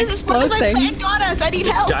 This is as far as my plan got us. I need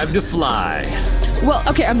help. It's time to fly. Well,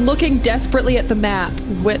 okay, I'm looking desperately at the map.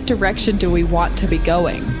 What direction do we want to be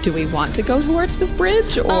going? Do we want to go towards this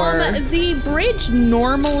bridge, or...? The bridge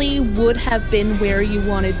normally would have been where you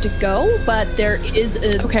wanted to go, but there is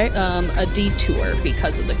a detour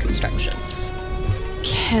because of the construction.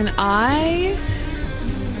 Can I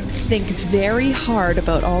think very hard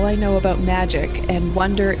about all I know about magic and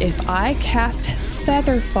wonder if I cast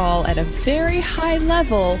Featherfall at a very high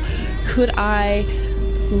level, could I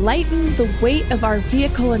lighten the weight of our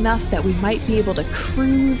vehicle enough that we might be able to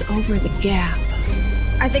cruise over the gap?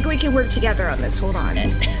 I think we can work together on this. Hold on.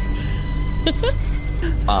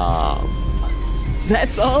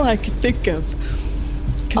 That's all I could think of.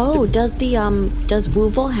 Oh, does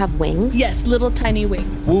Woovel have wings? Yes, little tiny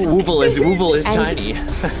wing. Woovel is tiny.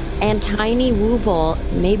 And tiny Woovel,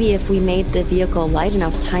 maybe if we made the vehicle light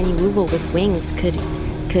enough, tiny Woovel with wings could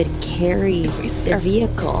carry the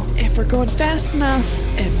vehicle. If we're going fast enough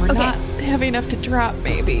and we're not heavy enough to drop,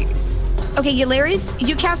 maybe. Okay, Hilarious,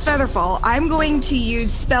 you cast Featherfall. I'm going to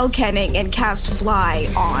use Spell Kenning and cast Fly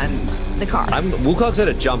on the car. Wukong's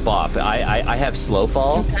gonna jump off. I have slow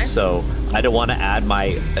fall, so I don't want to add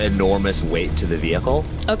my enormous weight to the vehicle.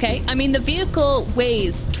 Okay, I mean the vehicle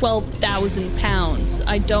weighs 12,000 pounds.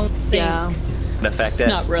 I don't think affect it.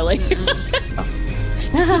 Not really.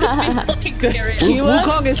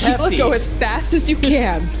 Wukong is hefty. Go as fast as you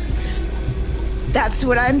can. That's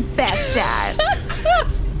what I'm best at.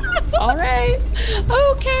 All right.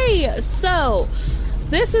 Okay, so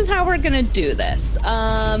this is how we're gonna do this.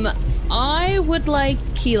 I would like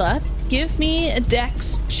Keela, give me a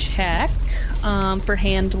dex check for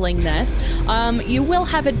handling this. You will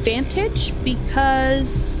have advantage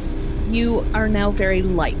because you are now very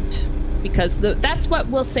light. Because that's what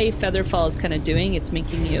we'll say Featherfall is kind of doing. It's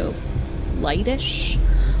making you lightish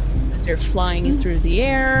as you're flying through the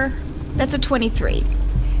air. That's a 23.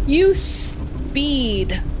 You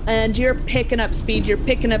speed, and you're picking up speed,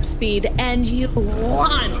 and you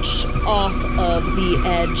launch off of the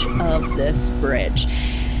edge of this bridge.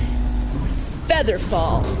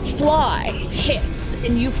 Featherfall, fly, hits,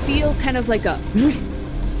 and you feel kind of like a...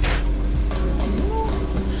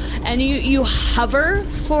 And you hover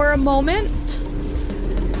for a moment,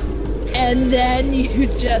 and then you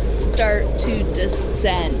just start to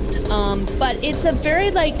descend. But it's a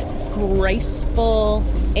very, graceful,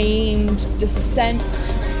 aimed descent,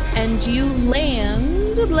 and you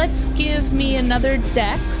land. Let's give me another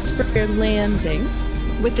dex for your landing.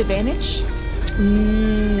 With advantage?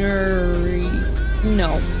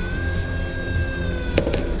 No.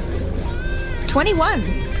 21.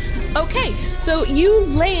 Okay, so you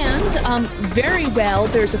land very well.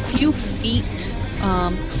 There's a few feet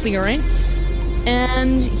clearance,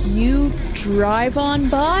 and you drive on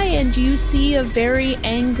by, and you see a very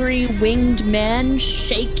angry winged man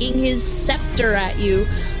shaking his scepter at you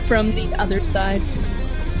from the other side.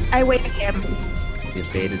 I wave at him. We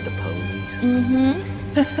evaded the police. Mm-hmm.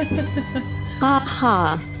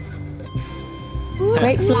 Aha.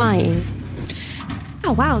 Great flying.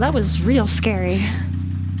 Oh, wow, that was real scary.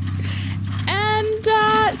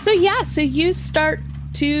 And so you start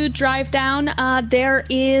to drive down. There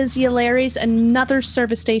is Yaleri's another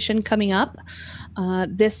service station coming up.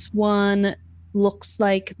 This one looks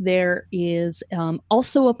like there is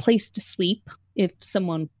also a place to sleep if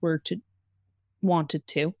someone wanted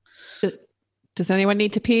to. Does anyone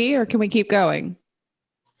need to pee, or can we keep going?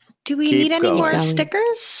 Do we Keep need any more going.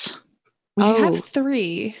 stickers? We Oh. have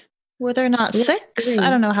 3. Were there not We have 6? 3. I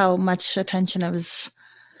don't know how much attention I was.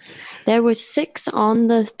 There was 6 on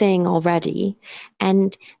the thing already,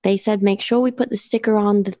 and they said make sure we put the sticker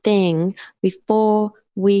on the thing before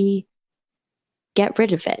we get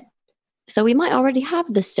rid of it. So we might already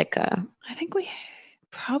have the sticker. I think we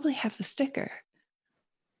probably have the sticker.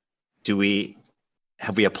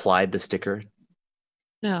 Have we applied the sticker?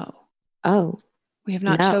 No, Oh, we have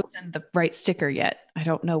not No. chosen the right sticker yet. I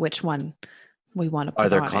don't know which one we want to put Are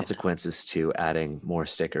there on it. consequences to adding more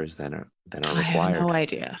stickers than are I required? have no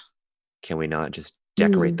idea. Can we not just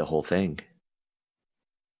decorate the whole thing?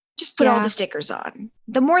 Just put all Yeah. the stickers on.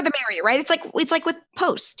 The more the merrier, right? It's like with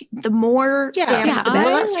Post. The more Yeah. stamps, yeah. the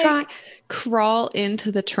better. Let's try. Crawl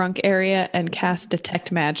into the trunk area and cast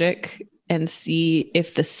Detect Magic and see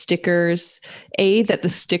if the stickers, A, that the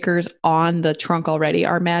stickers on the trunk already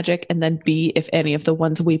are magic, and then B, if any of the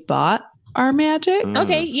ones we bought are magic. Mm.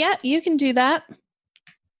 Okay, yeah, you can do that.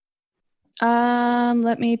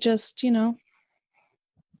 Let me just,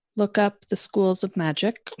 look up the schools of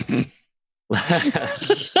magic.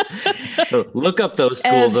 Look up those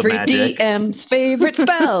schools Every of magic. DM's favorite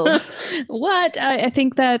spell. What? I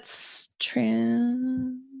think that's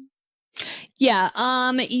Yeah,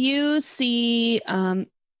 you see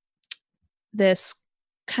this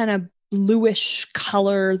kind of bluish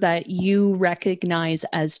color that you recognize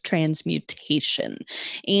as transmutation.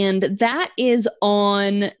 And that is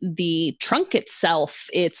on the trunk itself.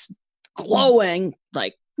 It's glowing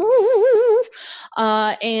like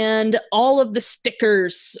and all of the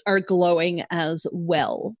stickers are glowing as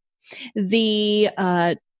well. The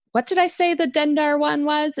what did I say the Dendar one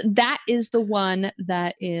was? That is the one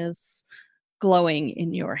that is glowing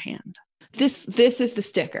in your hand. This is the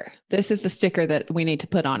sticker. This is the sticker that we need to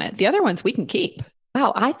put on it. The other ones we can keep.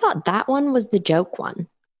 Wow, I thought that one was the joke one.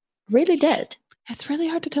 Really did. It's really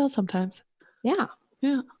hard to tell sometimes. Yeah.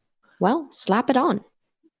 Yeah. Well, slap it on.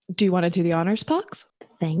 Do you want to do the honors, Pox?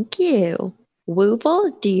 Thank you.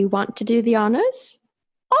 Woovel, do you want to do the honors?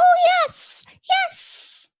 Oh yes,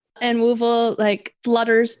 yes. And Woovel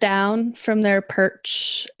flutters down from their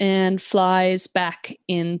perch and flies back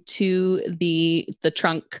into the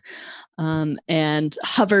trunk, and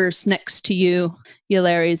hovers next to you,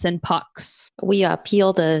 Yaleri's and Pox. We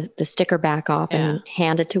peel the sticker back off and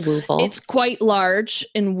hand it to Woovel. It's quite large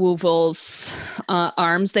in Woovel's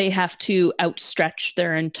arms. They have to outstretch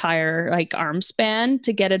their entire arm span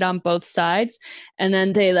to get it on both sides. And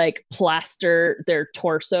then they plaster their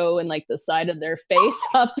torso and the side of their face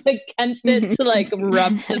up against it to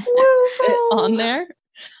rub the sticker on there.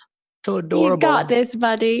 So adorable. You got this,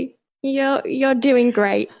 buddy. You're doing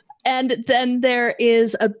great. And then there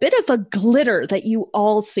is a bit of a glitter that you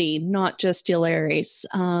all see, not just Yaleri's.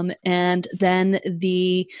 And then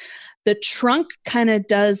the trunk kind of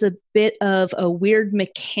does a bit of a weird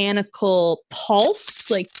mechanical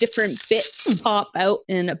pulse, different bits pop out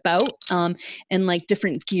and about, and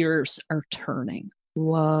different gears are turning.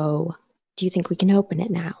 Whoa. Do you think we can open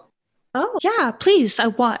it now? Oh, yeah, please. I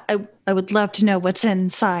would love to know what's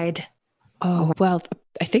inside. Oh, well,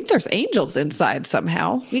 I think there's angels inside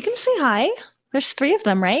somehow. We can say hi. There's 3 of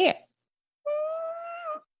them, right?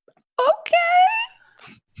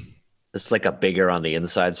 Okay. It's like a bigger on the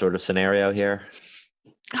inside sort of scenario here.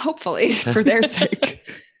 Hopefully, for their sake.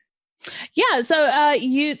 Yeah, so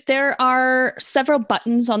there are several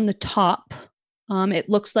buttons on the top. It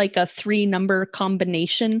looks like a 3-number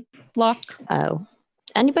combination lock. Oh.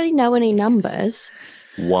 Anybody know any numbers?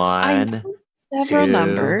 1, Several 2,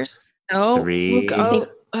 numbers. Oh, 3.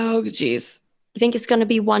 Oh, geez. You think it's going to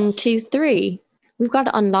be 1, 2, 3? We've got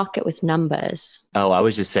to unlock it with numbers. Oh, I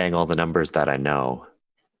was just saying all the numbers that I know.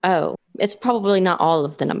 Oh, it's probably not all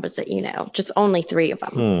of the numbers that you know, just only 3 of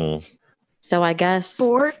them. So I guess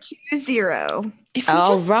 420. If we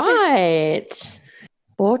all just right.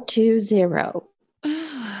 420.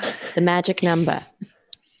 The magic number.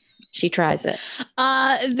 She tries it.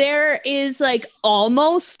 There is like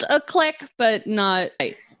almost a click, but not.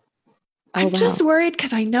 I'm just worried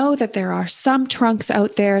because I know that there are some trunks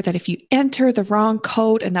out there that if you enter the wrong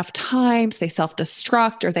code enough times, they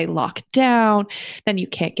self-destruct or they lock down, then you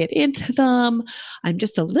can't get into them. I'm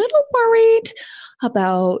just a little worried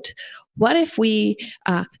about what if we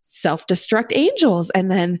self-destruct angels and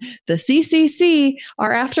then the CCC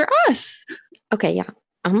are after us. Okay, yeah.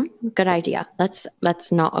 Good idea. Let's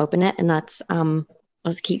not open it and let's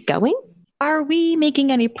keep going. Are we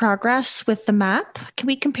making any progress with the map? Can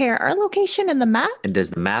we compare our location and the map? And does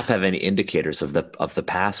the map have any indicators of the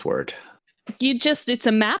password? It's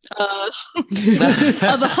a map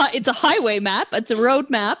it's a highway map. It's a road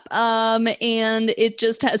map. And it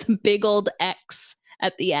just has a big old X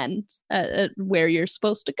at the end where you're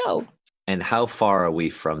supposed to go. And how far are we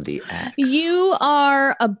from the X? You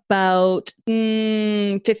are about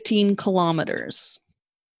 15 kilometers.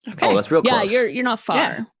 Okay. Oh, that's real Yeah, close. you're not far.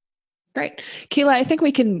 Yeah. Great. Keela, I think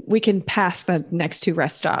we can pass the next 2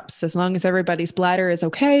 rest stops. As long as everybody's bladder is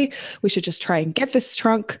okay, we should just try and get this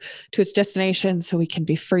trunk to its destination so we can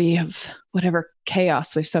be free of whatever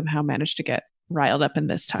chaos we've somehow managed to get riled up in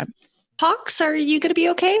this time. Pox, are you going to be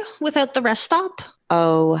okay without the rest stop?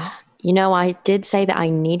 Oh, I did say that I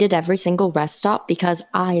needed every single rest stop because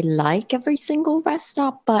I like every single rest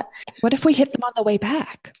stop, but What if we hit them on the way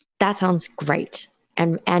back? that sounds great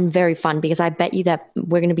and very fun because I bet you that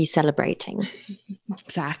we're going to be celebrating.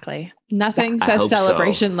 Exactly. Nothing I says hope so.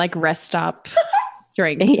 celebration like rest stop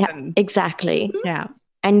drinks. Yeah, and- exactly. yeah.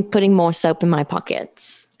 And putting more soap in my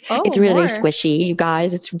pockets. Oh, It's really more. squishy, you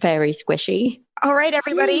guys. It's very squishy. All right,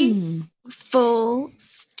 everybody. Mm. Full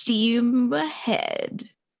steam ahead.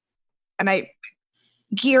 And I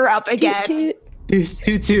gear up again.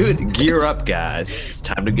 Toot, toot. Gear up, guys. It's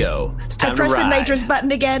time to go. It's I time to press the ride. nitrous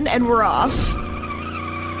button again and we're off.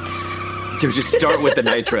 Dude, just start with the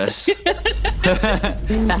nitrous.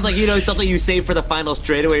 That's like, something you save for the final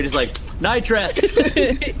straightaway. You're just like, nitrous.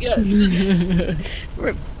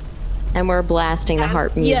 And we're blasting the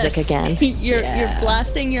harp music again. You're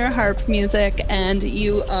blasting your harp music and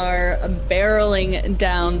you are barreling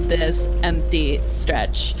down this empty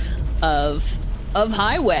stretch of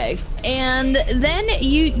highway. And then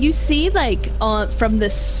you see from the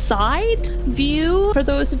side view, for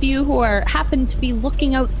those of you who happen to be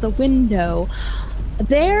looking out the window,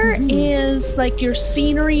 there is your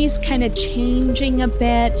scenery's kind of changing a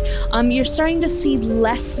bit. You're starting to see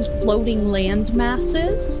less floating land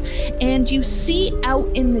masses, and you see out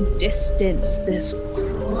in the distance this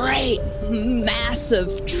great,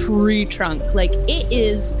 massive tree trunk. It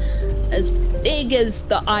is as big as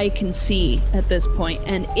the eye can see at this point,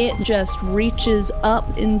 and it just reaches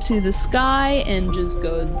up into the sky and just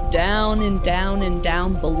goes down and down and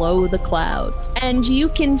down below the clouds. And you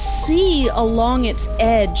can see along its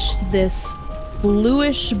edge this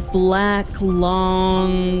bluish black,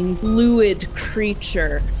 long, fluid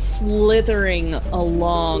creature slithering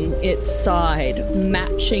along its side,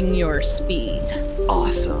 matching your speed.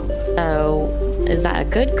 Awesome. So, is that a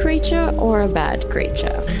good creature or a bad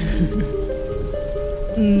creature?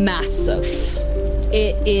 Massive.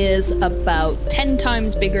 It is about 10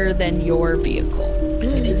 times bigger than your vehicle.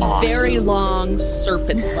 It is Awesome. very long,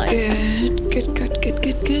 serpent-like.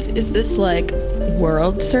 Good. Is this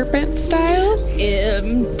World serpent style? Yeah,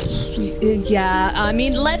 I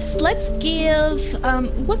mean, let's give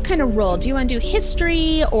what kind of roll? Do you want to do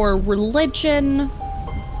history or religion?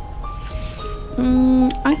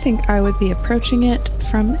 I think I would be approaching it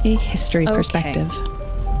from a history Okay. perspective.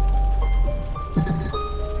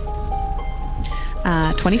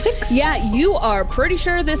 26? Yeah, you are pretty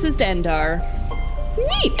sure this is Dendar.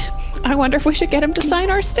 Neat. I wonder if we should get him to sign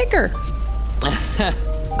our sticker.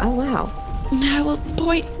 Oh, wow. Well,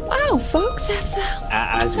 boy, wow, folks, that's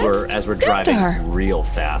As we're driving Dendar. real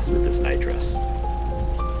fast with this nitrous.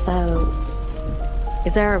 So,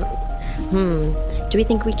 is there do we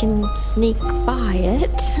think we can sneak by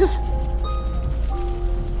it?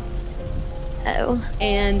 Oh.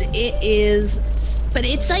 And it is, but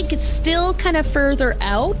it's still kind of further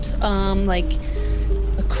out,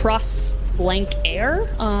 across blank air,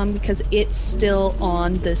 because it's still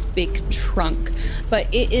on this big trunk, but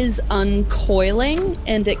it is uncoiling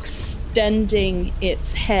and extending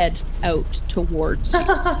its head out towards you.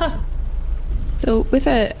 So with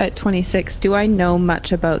a 26, do I know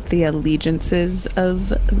much about the allegiances of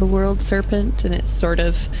the world serpent and its sort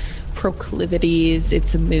of proclivities,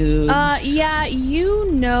 its moods? Yeah, you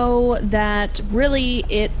know that really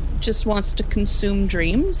just wants to consume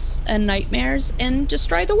dreams and nightmares and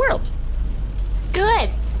destroy the world. Good.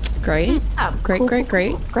 Great. Oh, Great, Cool, great,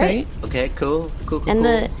 great, cool, great. Okay, cool.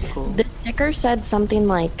 And cool. the sticker said something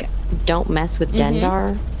like, "Don't mess with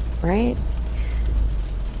Dendar," right?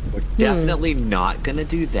 We're definitely not gonna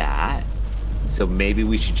do that. So maybe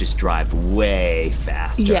we should just drive way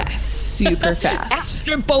faster. Yes, super fast.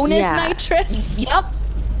 Extra bonus Yeah. nitrous. Yep.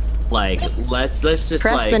 Like let's just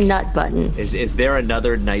Press like the nut button. is there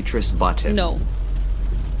another nitrous button? No.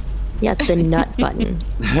 Yes, the nut button.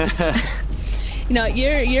 You know,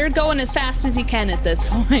 you're going as fast as you can at this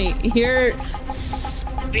point. You're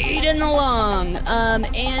speeding along,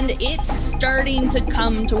 and it's starting to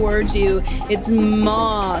come towards you. Its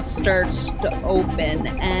maw starts to open,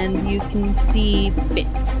 and you can see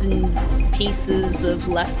bits and pieces of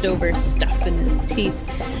leftover stuff in his teeth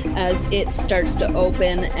as it starts to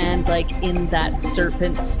open. And like in that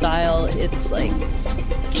serpent style, it's like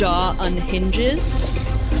jaw unhinges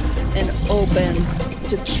and opens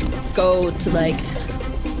to go to like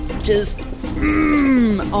just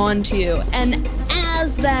onto you. And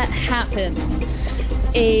as that happens,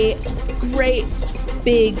 a great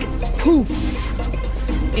big poof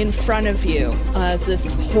in front of you as this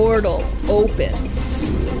portal opens.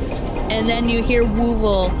 And then you hear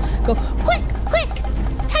Woovel go, quick,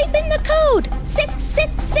 type in the code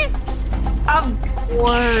 666. Of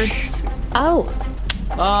course. Oh,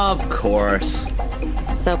 Of course.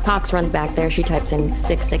 so Pox runs back there. She types in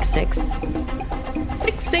 666.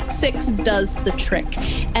 666 does the trick,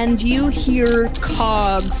 and you hear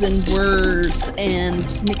cogs and whirs and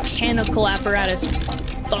mechanical apparatus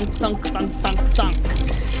thunk, thunk, thunk, thunk, thunk.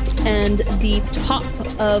 And the top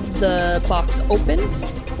of the box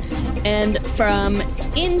opens, and from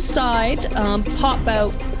inside pop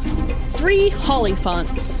out 3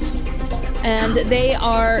 Hollyphants. And they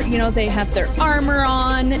are, they have their armor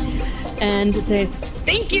on, and they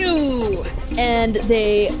thank you! And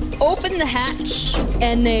they open the hatch,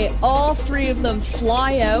 and they all 3 of them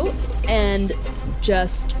fly out and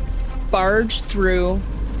just barge through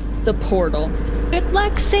the portal. Good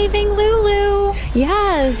luck saving Lulu.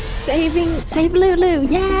 Yes, save Lulu.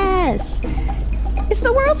 Yes. It's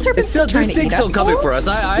the world serpent It's still, trying this to eat thing's us. still coming for us.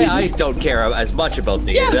 I don't care as much about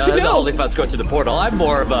the Hollyphants going through the portal. I'm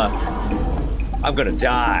more of a I'm gonna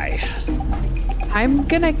die. I'm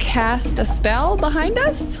gonna cast a spell behind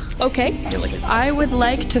us. Okay. I would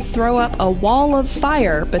like to throw up a wall of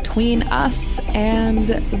fire between us and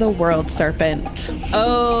the world serpent.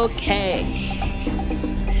 Okay.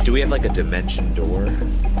 Do we have like a dimension door?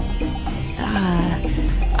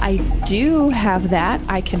 I do have that.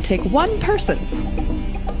 I can take one person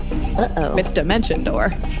Uh-oh. with dimension door,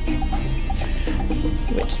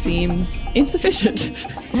 which seems insufficient.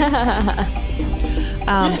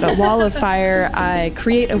 But wall of fire, I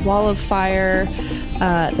create a wall of fire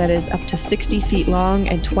that is up to 60 feet long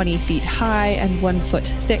and 20 feet high and 1 foot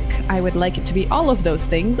thick. I would like it to be all of those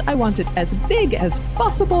things. I want it as big as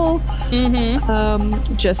possible.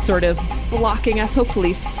 Just sort of blocking us,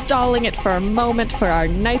 hopefully stalling it for a moment for our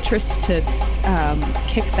nitrous to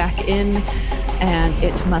kick back in. And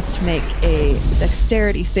it must make a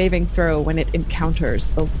dexterity saving throw when it encounters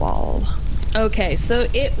the wall. Okay, so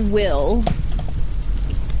it will.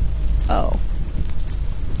 Oh.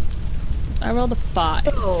 I rolled a 5.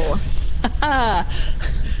 Oh.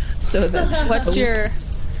 So then, What's your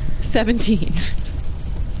 17?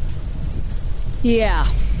 Yeah.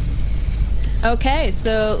 Okay,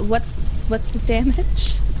 so what's the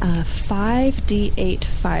damage? 5d8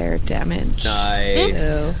 fire damage. Nice.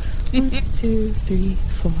 So 1, 2, 3,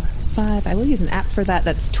 4, 5. I will use an app for that.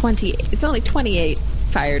 That's 20. It's only 28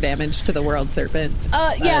 fire damage to the world serpent.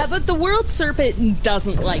 Yeah, but the world serpent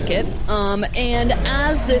doesn't like it. And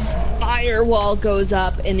as this firewall goes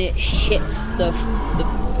up and it hits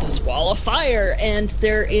this wall of fire, and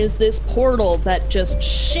there is this portal that just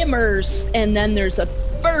shimmers, and then there's a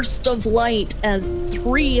burst of light as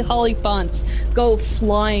 3 Hollyphants go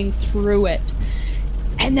flying through it.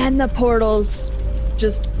 And then the portal's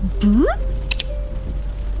just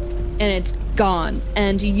and it's gone.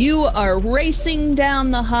 And you are racing down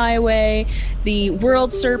the highway. The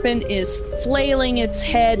world serpent is flailing its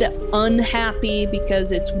head, unhappy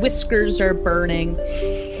because its whiskers are burning.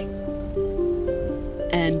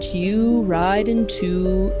 And you ride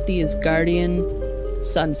into the Asgardian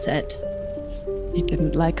sunset. He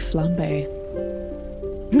didn't like flambe.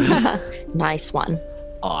 Nice one.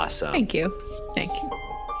 Awesome. Thank you. Thank you.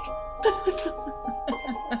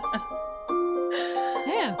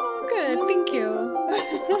 Yeah. Good, thank you.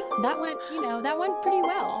 That went pretty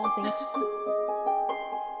well, I think.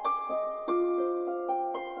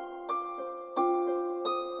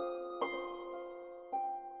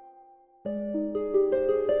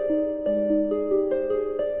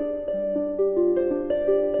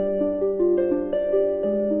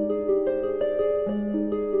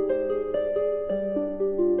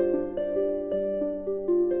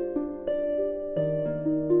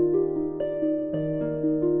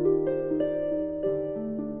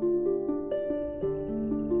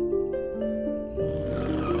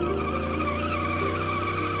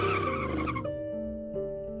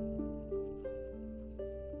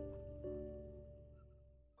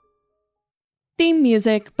 Theme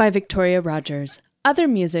music by Victoria Rogers. Other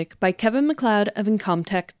music by Kevin MacLeod of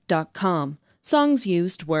Incompetech.com. Songs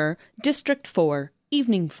used were District 4,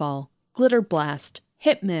 Evening Fall, Glitter Blast,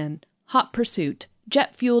 Hitman, Hot Pursuit,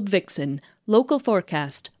 Jet Fueled Vixen, Local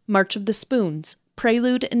Forecast, March of the Spoons,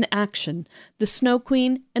 Prelude and Action, The Snow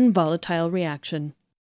Queen, and Volatile Reaction.